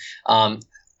thing. I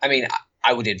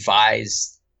would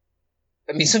advise.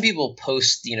 Some people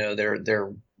post,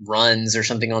 their runs or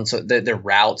something on their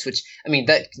routes, which,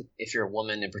 that if you're a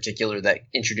woman in particular, that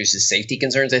introduces safety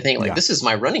concerns. I think This is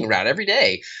my running route every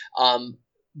day.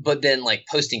 But then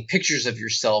posting pictures of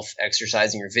yourself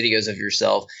exercising or videos of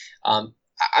yourself,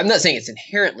 I'm not saying it's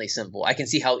inherently sinful. I can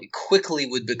see how it quickly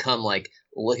would become like,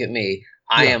 look at me.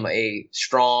 I am a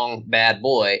strong, bad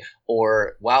boy.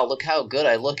 Or, wow, look how good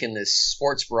I look in this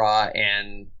sports bra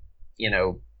and,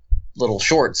 little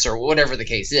shorts or whatever the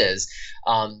case is.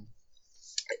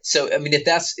 So, I mean, if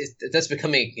that's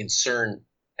becoming a concern,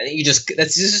 I think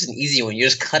that's just an easy one. You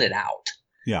just cut it out.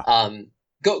 Yeah.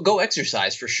 Go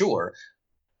exercise for sure.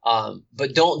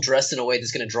 But don't dress in a way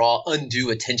that's going to draw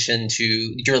undue attention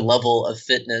to your level of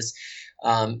fitness.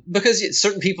 Because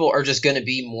certain people are just going to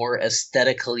be more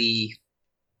aesthetically,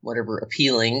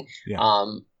 appealing. Yeah.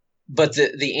 But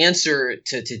the answer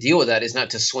to deal with that is not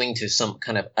to swing to some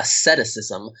kind of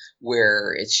asceticism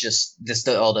where it's just this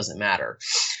all doesn't matter.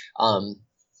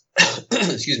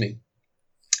 Excuse me.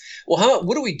 Well,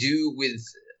 what do we do with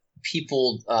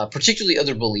people, particularly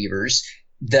other believers,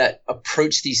 that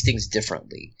approach these things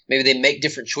differently? Maybe they make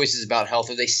different choices about health,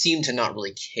 or they seem to not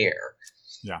really care.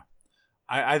 Yeah.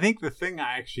 I think the thing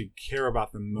I actually care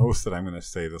about the most that I'm going to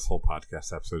say this whole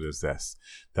podcast episode is this,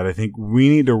 that I think we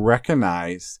need to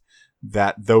recognize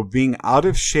that though being out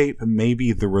of shape may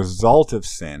be the result of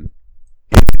sin,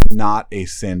 it's not a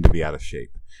sin to be out of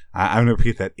shape. I'm going to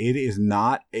repeat that. It is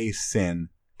not a sin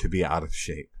to be out of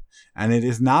shape. And it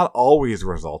is not always a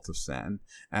result of sin.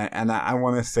 And I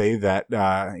want to say that,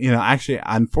 actually,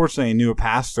 unfortunately, I knew a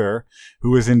pastor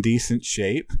who was in decent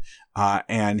shape,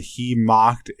 and he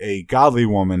mocked a godly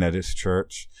woman at his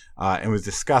church, and was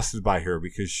disgusted by her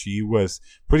because she was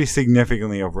pretty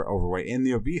significantly overweight in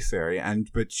the obese area.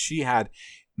 but she had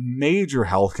major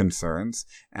health concerns.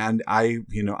 And I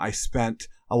spent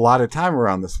a lot of time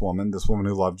around this woman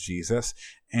who loved Jesus.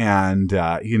 And,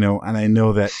 and I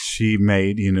know that she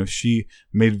made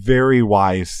very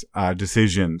wise,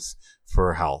 decisions for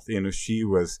her health.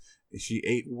 She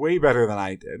ate way better than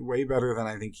I did, way better than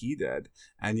I think he did.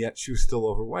 And yet she was still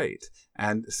overweight.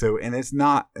 And it's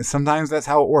not, sometimes that's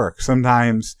how it works.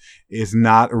 Sometimes it's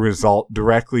not a result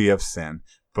directly of sin,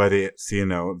 but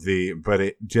but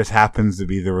it just happens to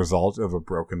be the result of a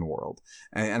broken world.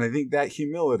 And I think that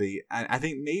humility, and I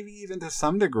think maybe even to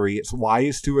some degree, it's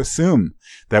wise to assume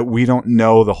that we don't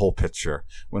know the whole picture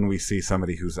when we see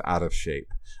somebody who's out of shape.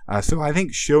 So I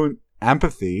think show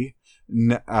empathy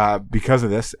because of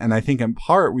this. And I think in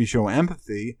part we show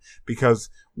empathy because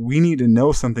we need to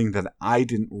know something that I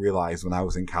didn't realize when I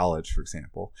was in college, for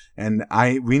example. And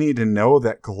we need to know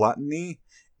that gluttony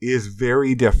is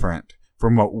very different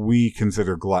from what we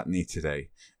consider gluttony today.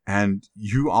 And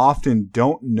you often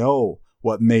don't know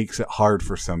what makes it hard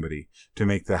for somebody to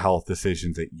make the health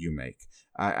decisions that you make.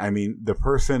 I mean, the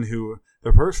person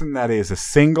that is a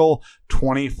single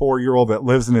 24-year-old that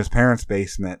lives in his parents'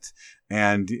 basement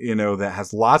and, that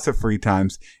has lots of free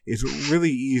times, it's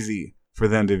really easy for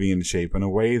them to be in shape in a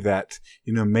way that,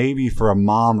 maybe for a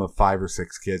mom of 5 or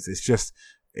 6 kids,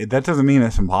 that doesn't mean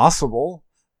it's impossible,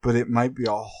 but it might be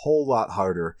a whole lot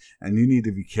harder, and you need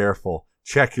to be careful.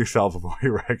 Check yourself before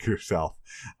you wreck yourself.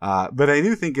 But I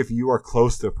do think if you are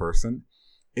close to a person,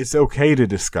 it's okay to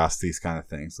discuss these kind of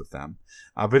things with them.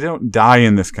 But don't die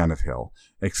in this kind of hill,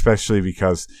 especially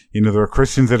because, there are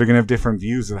Christians that are going to have different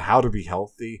views of how to be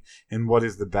healthy and what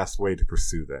is the best way to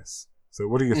pursue this. So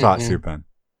what are your thoughts here, Ben?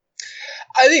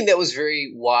 I think that was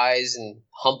very wise and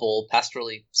humble,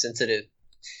 pastorally sensitive.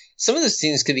 Some of those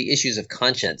things could be issues of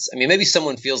conscience. I mean, maybe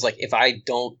someone feels like if I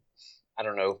don't,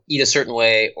 eat a certain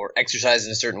way or exercise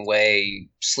in a certain way,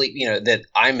 sleep, that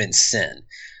I'm in sin.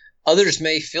 Others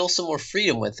may feel some more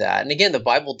freedom with that. And again, the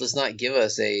Bible does not give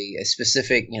us a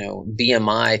specific,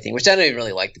 BMI thing, which I don't even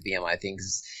really like the BMI thing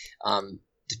because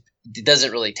it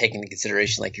doesn't really take into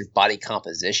consideration like your body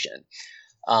composition.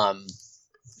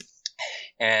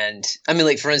 And I mean,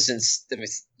 like, for instance,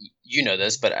 you know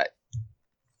this, but a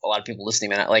lot of people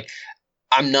listening, man,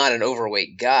 I'm not an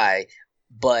overweight guy,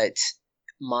 but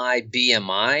my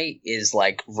BMI is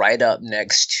like right up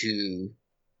next to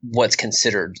what's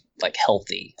considered like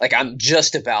healthy. Like I'm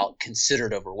just about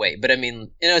considered overweight, but I mean,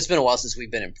 it's been a while since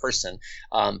we've been in person.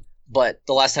 But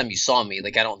the last time you saw me,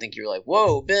 like, I don't think you were like,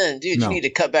 whoa, Ben, dude, No. you need to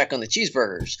cut back on the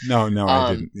cheeseburgers. No,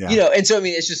 I didn't. Yeah. And so, I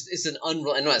mean, it's an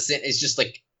unreal, I'm not saying, it's just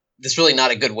like, it's really not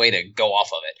a good way to go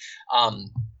off of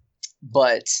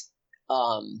it.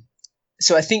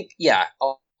 So I think,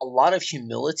 a lot of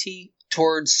humility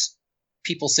towards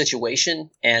people's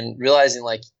situation and realizing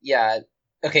like,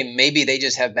 okay, maybe they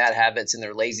just have bad habits and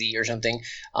they're lazy or something,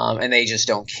 and they just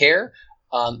don't care.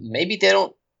 Maybe they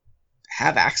don't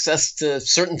have access to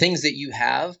certain things that you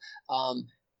have.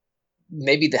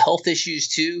 Maybe the health issues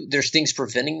too, there's things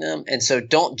preventing them. And so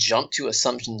don't jump to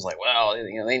assumptions like, well, they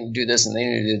need to do this and they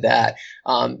need to do that.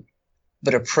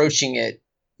 But approaching it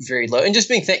very low. And just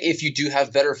being if you do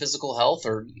have better physical health,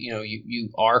 or you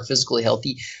are physically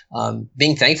healthy,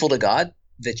 being thankful to God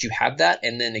that you have that.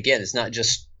 And then again, it's not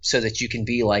just so that you can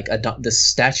be like the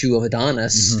statue of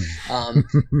Adonis,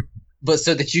 but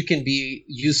so that you can be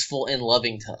useful and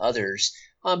loving to others,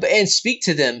 and speak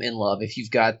to them in love. If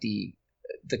you've got the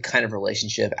kind of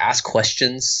relationship, ask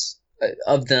questions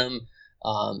of them,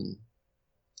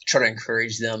 try to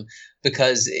encourage them,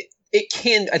 because it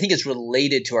can, I think it's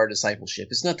related to our discipleship.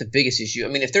 It's not the biggest issue. I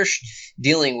mean, if they're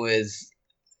dealing with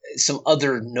some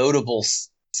other notable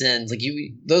sins, like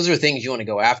those are things you want to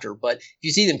go after. But if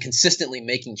you see them consistently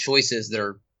making choices that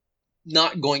are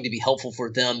not going to be helpful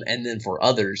for them and then for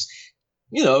others,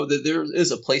 there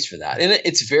is a place for that. And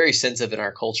it's very sensitive in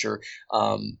our culture.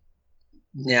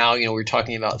 Now, we're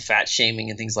talking about fat shaming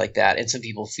and things like that, and some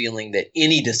people feeling that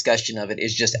any discussion of it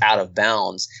is just out of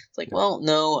bounds. It's like, well,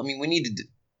 no, I mean, we need to,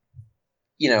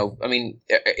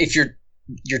 if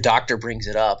your doctor brings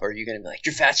it up, are you going to be like,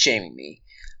 you're fat shaming me?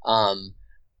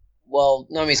 Well,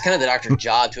 no, I mean, it's kind of the doctor's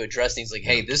job to address things like,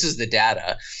 hey, this is the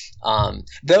data.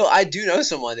 Though I do know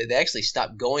someone that they actually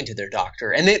stopped going to their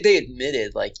doctor, and they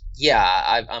admitted, like,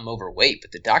 yeah, I'm overweight,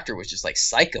 but the doctor was just like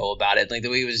psycho about it. Like the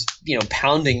way he was,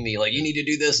 pounding me, like, you need to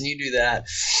do this and you do that.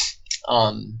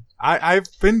 I've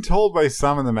been told by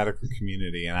some in the medical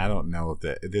community, and I don't know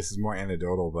that this is more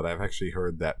anecdotal, but I've actually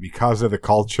heard that because of the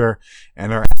culture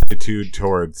and our attitude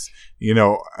towards,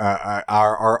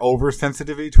 our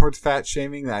oversensitivity towards fat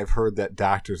shaming, I've heard that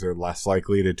doctors are less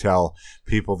likely to tell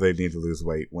people they need to lose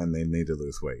weight when they need to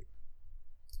lose weight.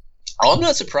 Oh, I'm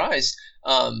not surprised.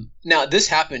 Now, this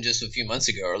happened just a few months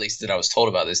ago, or at least that I was told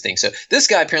about this thing. So this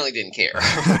guy apparently didn't care.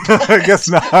 I guess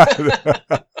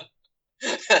not.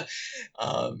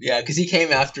 Yeah, because he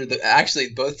came after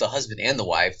both the husband and the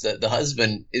wife. The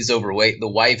husband is overweight. The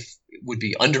wife would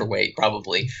be underweight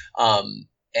probably.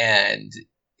 And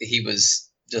he was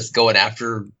just going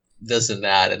after this and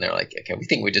that. And they're like, okay, we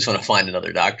think we just want to find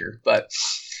another doctor. But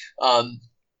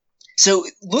so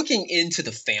looking into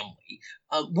the family,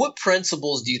 what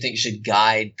principles do you think should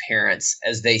guide parents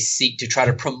as they seek to try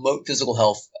to promote physical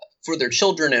health for their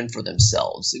children and for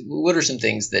themselves? What are some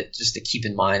things that just to keep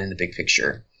in mind in the big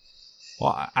picture?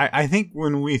 Well, I think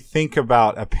when we think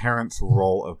about a parent's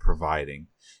role of providing,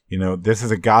 this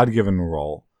is a God-given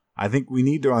role. I think we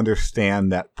need to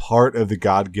understand that part of the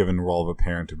God-given role of a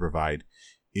parent to provide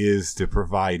is to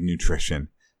provide nutrition.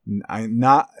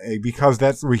 Not because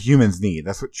that's what humans need.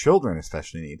 That's what children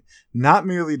especially need. Not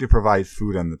merely to provide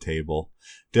food on the table,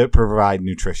 to provide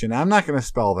nutrition. I'm not going to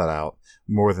spell that out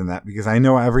more than that because I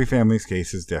know every family's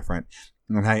case is different.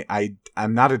 And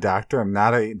I'm not a doctor. I'm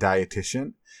not a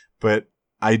dietitian, but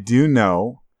I do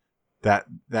know that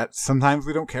sometimes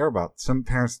we don't care about. Some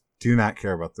parents do not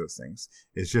care about those things.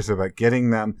 It's just about getting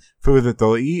them food that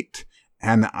they'll eat.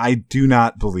 And I do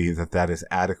not believe that is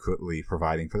adequately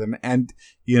providing for them. And,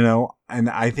 and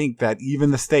I think that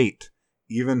even state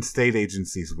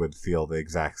agencies would feel the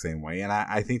exact same way. And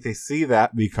I think they see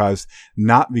that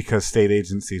not because state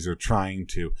agencies are trying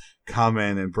to come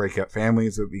in and break up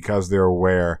families, but because they're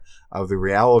aware of the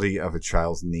reality of a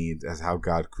child's need as how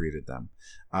God created them.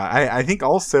 I think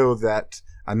also that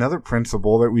another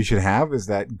principle that we should have is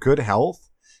that good health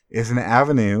is an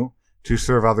avenue to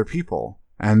serve other people.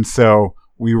 And so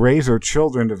we raise our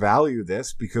children to value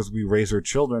this because we raise our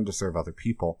children to serve other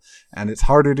people. And it's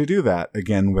harder to do that,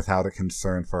 again, without a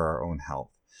concern for our own health.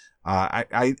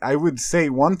 I would say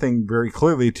one thing very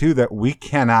clearly, too, that we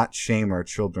cannot shame our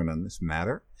children on this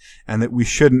matter and that we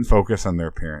shouldn't focus on their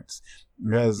appearance.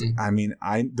 Because,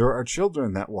 there are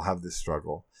children that will have this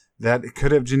struggle, that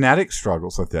could have genetic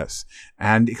struggles with this.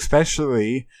 And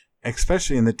especially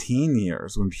in the teen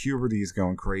years when puberty is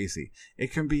going crazy,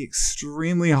 it can be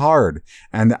extremely hard.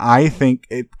 And I think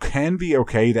it can be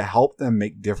okay to help them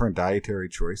make different dietary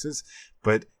choices,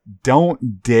 but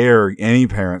don't dare any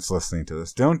parents listening to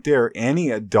this. Don't dare any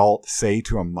adult say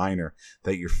to a minor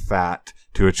that you're fat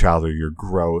to a child or you're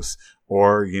gross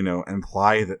or,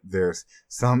 imply that there's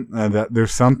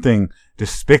something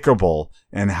despicable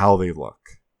in how they look.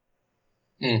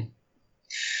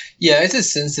 Yeah, it's a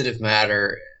sensitive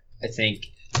matter. I think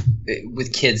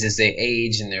with kids as they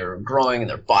age and they're growing and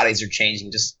their bodies are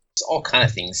changing, just all kind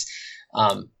of things.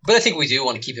 But I think we do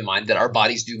want to keep in mind that our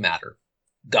bodies do matter.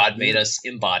 God made us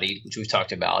embodied, which we've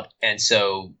talked about. And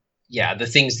so, yeah, the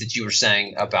things that you were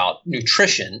saying about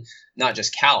nutrition, not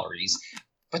just calories,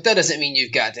 but that doesn't mean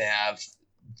you've got to have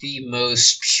the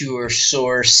most pure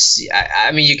source.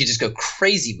 I mean, you could just go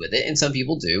crazy with it. And some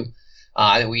people do.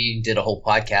 We did a whole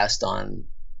podcast on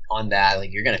that,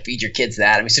 like you're going to feed your kids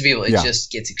that. I mean, some people, it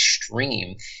just gets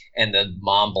extreme, and the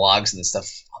mom blogs and the stuff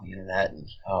on the internet. And,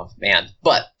 oh man.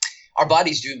 But our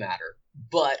bodies do matter,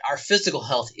 but our physical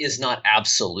health is not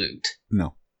absolute.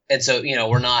 No. And so,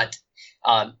 we're not.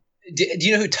 Do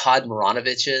you know who Todd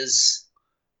Maranovich is?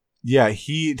 Yeah,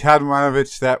 Todd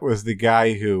Maranovich, that was the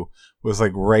guy who was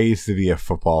like raised to be a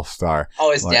football star.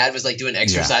 Oh, his dad was like doing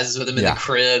exercises with him in Yeah. the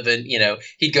crib, and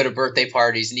he'd go to birthday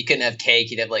parties and he couldn't have cake.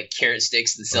 He'd have like carrot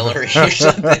sticks and celery or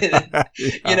something.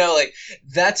 Yeah. Like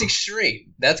that's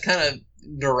extreme. That's kind of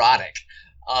neurotic.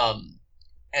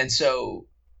 And so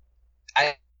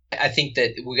I think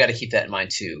that we got to keep that in mind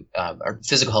too. Our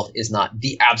physical health is not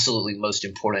the absolutely most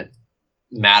important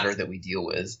matter that we deal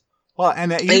with. Well,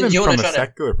 and even you from wanna a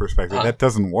secular perspective, that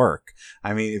doesn't work.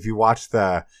 I mean, if you watch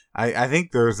I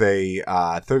think there's a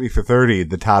 30 for 30,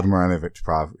 the Todd Maranovich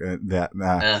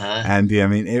and I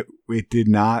mean, it did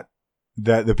not,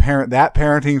 that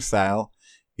parenting style,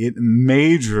 it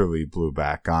majorly blew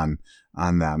back on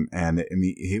them, and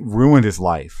it ruined his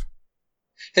life.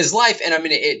 And I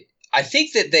mean, I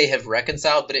think that they have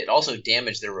reconciled, but it also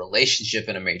damaged their relationship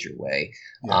in a major way.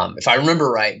 Yeah. If I remember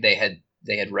right, they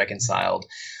had reconciled.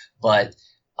 But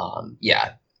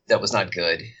that was not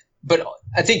good. But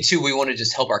I think too, we want to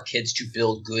just help our kids to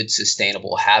build good,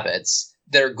 sustainable habits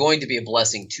that are going to be a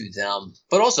blessing to them,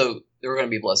 but also they're going to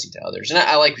be a blessing to others. And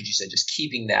I like what you said. Just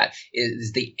keeping that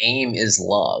is the aim is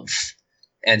love.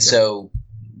 And so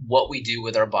what we do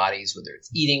with our bodies, whether it's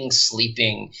eating,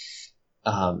 sleeping,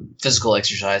 physical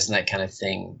exercise, and that kind of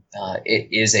thing, it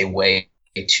is a way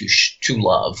to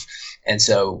love. And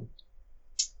so.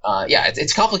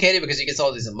 It's complicated because you get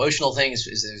all these emotional things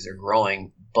as they're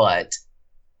growing, but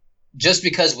just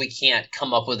because we can't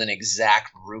come up with an exact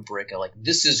rubric of like,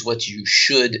 this is what you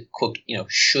should, quote,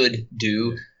 should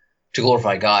do to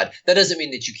glorify God, that doesn't mean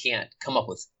that you can't come up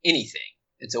with anything.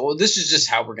 And so, this is just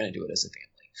how we're going to do it as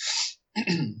a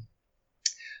family.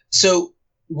 So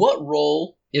what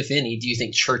role, if any, do you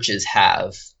think churches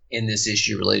have in this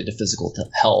issue related to physical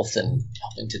health and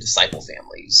helping to disciple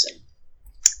families?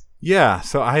 Yeah,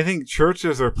 so I think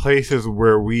churches are places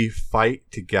where we fight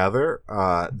together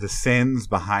the sins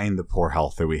behind the poor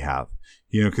health that we have.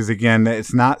 Because again,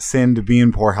 it's not sin to be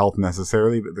in poor health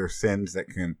necessarily, but there's sins that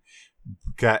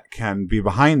can be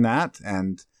behind that.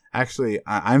 And actually,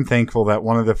 I'm thankful that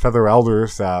one of the feather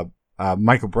elders,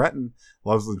 Michael Breton,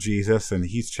 loves Jesus, and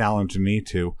he's challenged me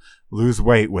to lose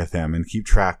weight with him and keep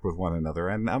track with one another.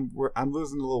 And I'm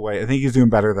losing a little weight. I think he's doing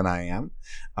better than I am.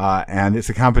 And it's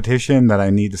a competition that I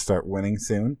need to start winning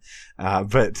soon.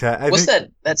 What's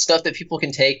that stuff that people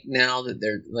can take now that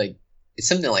they're like, it's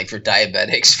something like for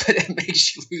diabetics, but it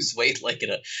makes you lose weight like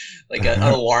an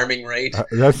alarming rate.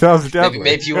 That sounds deadly.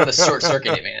 Maybe you want to short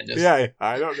circuit it, man. Yeah,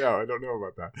 I don't know. I don't know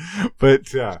about that.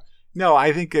 But no,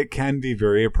 I think it can be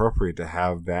very appropriate to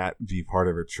have that be part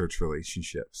of our church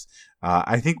relationships.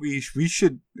 I think we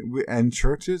should, and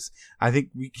churches, I think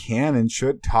we can and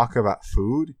should talk about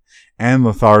food and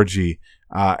lethargy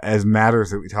as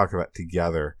matters that we talk about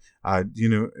together.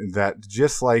 That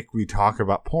just like we talk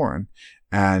about porn.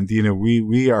 And,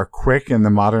 we are quick in the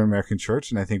modern American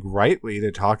church, and I think rightly,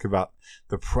 to talk about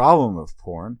the problem of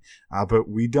porn. But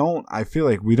I feel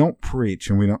like we don't preach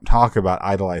and we don't talk about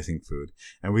idolizing food.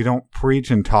 And we don't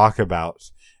preach and talk about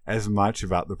as much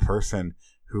about the person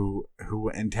who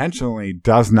intentionally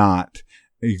does not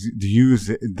use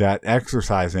that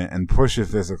exercise and push his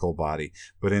physical body,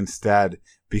 but instead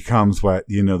becomes what,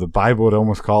 the Bible would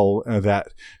almost call that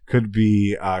could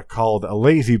be called a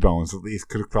lazy bones, at least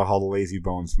could have called a lazy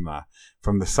bones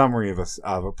from the summary of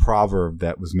a proverb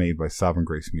that was made by Sovereign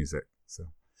Grace Music. So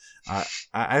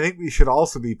I think we should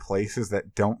also be places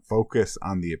that don't focus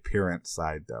on the appearance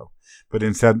side, though, but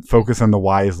instead focus on the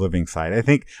wise living side. I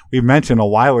think we mentioned a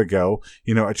while ago,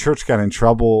 a church got in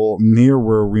trouble near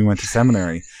where we went to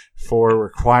seminary for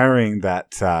requiring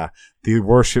that the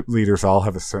worship leaders all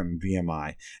have a certain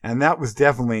BMI. And that was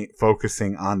definitely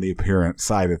focusing on the appearance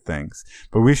side of things.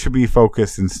 But we should be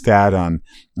focused instead on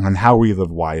how we live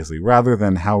wisely rather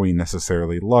than how we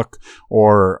necessarily look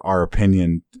or our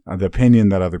opinion, the opinion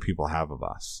that other people have of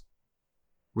us.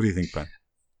 What do you think, Ben?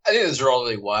 I think those are all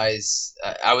really wise.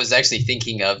 I was actually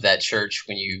thinking of that church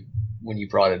when you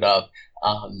brought it up.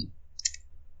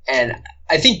 And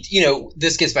I think,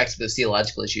 this gets back to those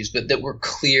theological issues, but that we're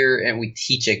clear and we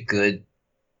teach a good,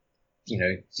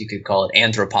 you could call it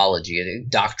anthropology, a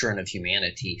doctrine of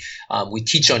humanity. We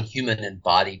teach on human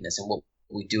embodiedness and what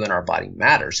we do in our body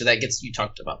matters. So that gets, you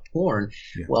talked about porn.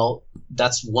 Yeah. Well,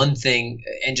 that's one thing,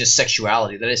 and just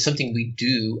sexuality. That is something we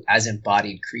do as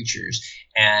embodied creatures.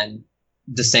 And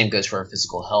the same goes for our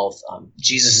physical health.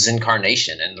 Jesus'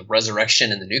 incarnation and the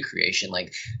resurrection and the new creation,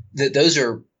 like those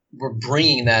are, we're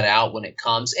bringing that out when it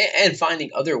comes and finding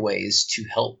other ways to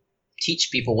help teach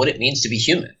people what it means to be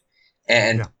human.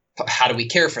 And how do we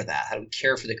care for that? How do we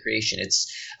care for the creation?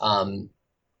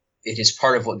 It is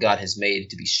part of what God has made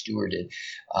to be stewarded.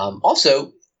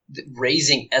 Also,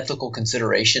 raising ethical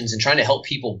considerations and trying to help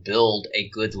people build a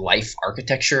good life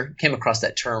architecture. Came across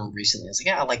that term recently. I was like,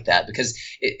 yeah, I like that because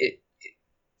it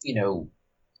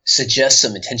suggests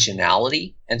some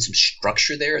intentionality and some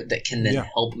structure there that can then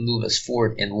help move us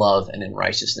forward in love and in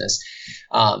righteousness,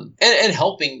 and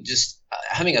helping just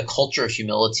having a culture of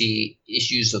humility,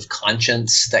 issues of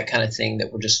conscience, that kind of thing,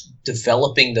 that we're just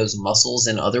developing those muscles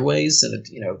in other ways, and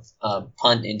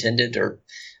pun intended, or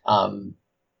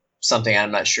something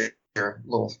I'm not sure, a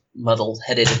little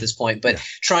muddle-headed at this point, but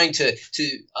trying to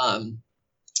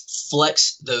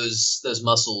flex those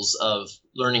muscles of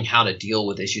learning how to deal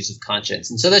with issues of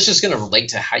conscience. And so that's just going to relate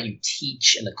to how you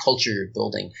teach and the culture you're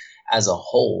building as a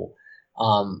whole.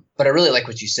 But I really like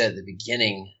what you said at the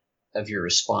beginning of your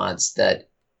response, that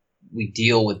we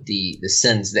deal with the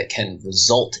sins that can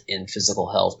result in physical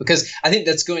health, because I think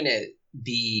that's going to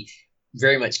be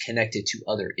very much connected to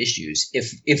other issues.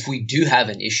 If we do have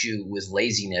an issue with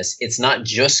laziness, it's not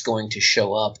just going to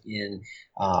show up in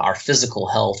our physical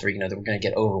health, or that we're going to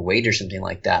get overweight or something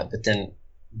like that, but then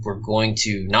we're going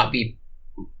to not be.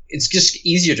 It's just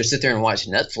easier to sit there and watch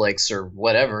Netflix or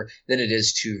whatever than it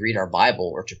is to read our Bible,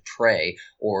 or to pray,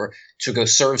 or to go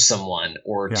serve someone,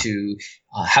 or to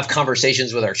have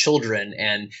conversations with our children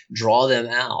and draw them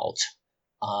out.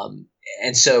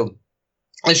 And so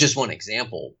that's just one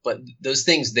example, but those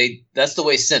things, that's the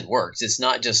way sin works. It's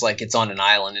not just like it's on an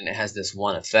island and it has this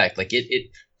one effect. Like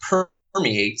it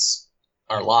permeates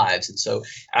our lives. And so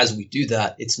as we do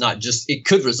that, it's not just, it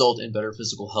could result in better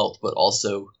physical health, but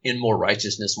also in more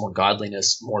righteousness, more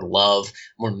godliness, more love,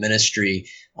 more ministry,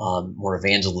 more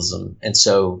evangelism. And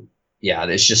so,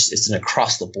 it's an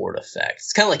across the board effect.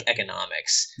 It's kind of like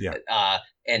economics.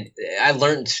 And I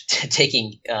learned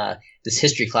taking this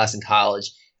history class in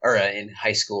college, or in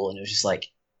high school, and it was just like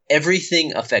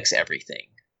everything affects everything,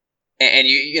 and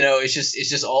it's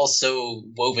just all so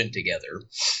woven together.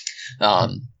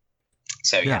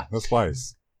 So that's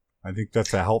wise. I think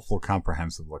that's a helpful,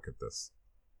 comprehensive look at this.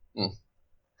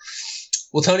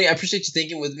 Well, Tony, I appreciate you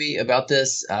thinking with me about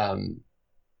this.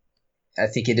 I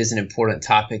think it is an important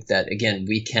topic that, again,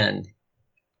 we can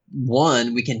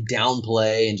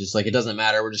downplay and just like, it doesn't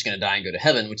matter, we're just going to die and go to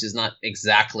heaven, which is not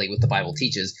exactly what the Bible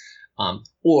teaches.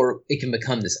 Or it can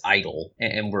become this idol,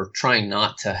 and we're trying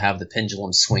not to have the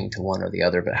pendulum swing to one or the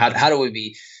other. But how do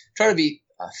we try to be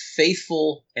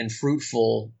faithful and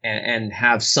fruitful, and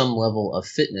have some level of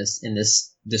fitness in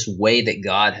this way that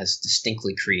God has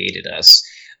distinctly created us?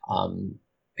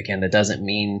 Again, that doesn't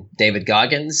mean David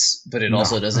Goggins, but it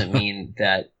also doesn't mean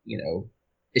that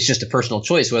it's just a personal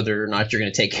choice whether or not you're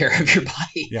going to take care of your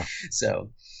body. So,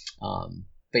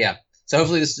 So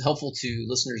hopefully this is helpful to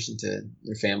listeners and to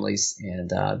their families. And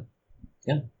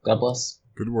God bless.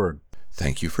 Good word.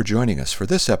 Thank you for joining us for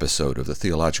this episode of the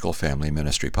Theological Family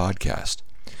Ministry Podcast.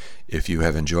 If you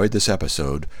have enjoyed this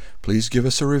episode, please give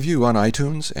us a review on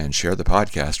iTunes and share the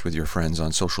podcast with your friends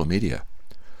on social media.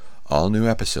 All new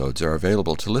episodes are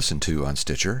available to listen to on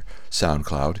Stitcher,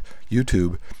 SoundCloud,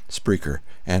 YouTube, Spreaker,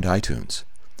 and iTunes.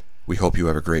 We hope you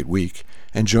have a great week,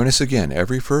 and join us again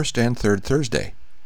every first and third Thursday.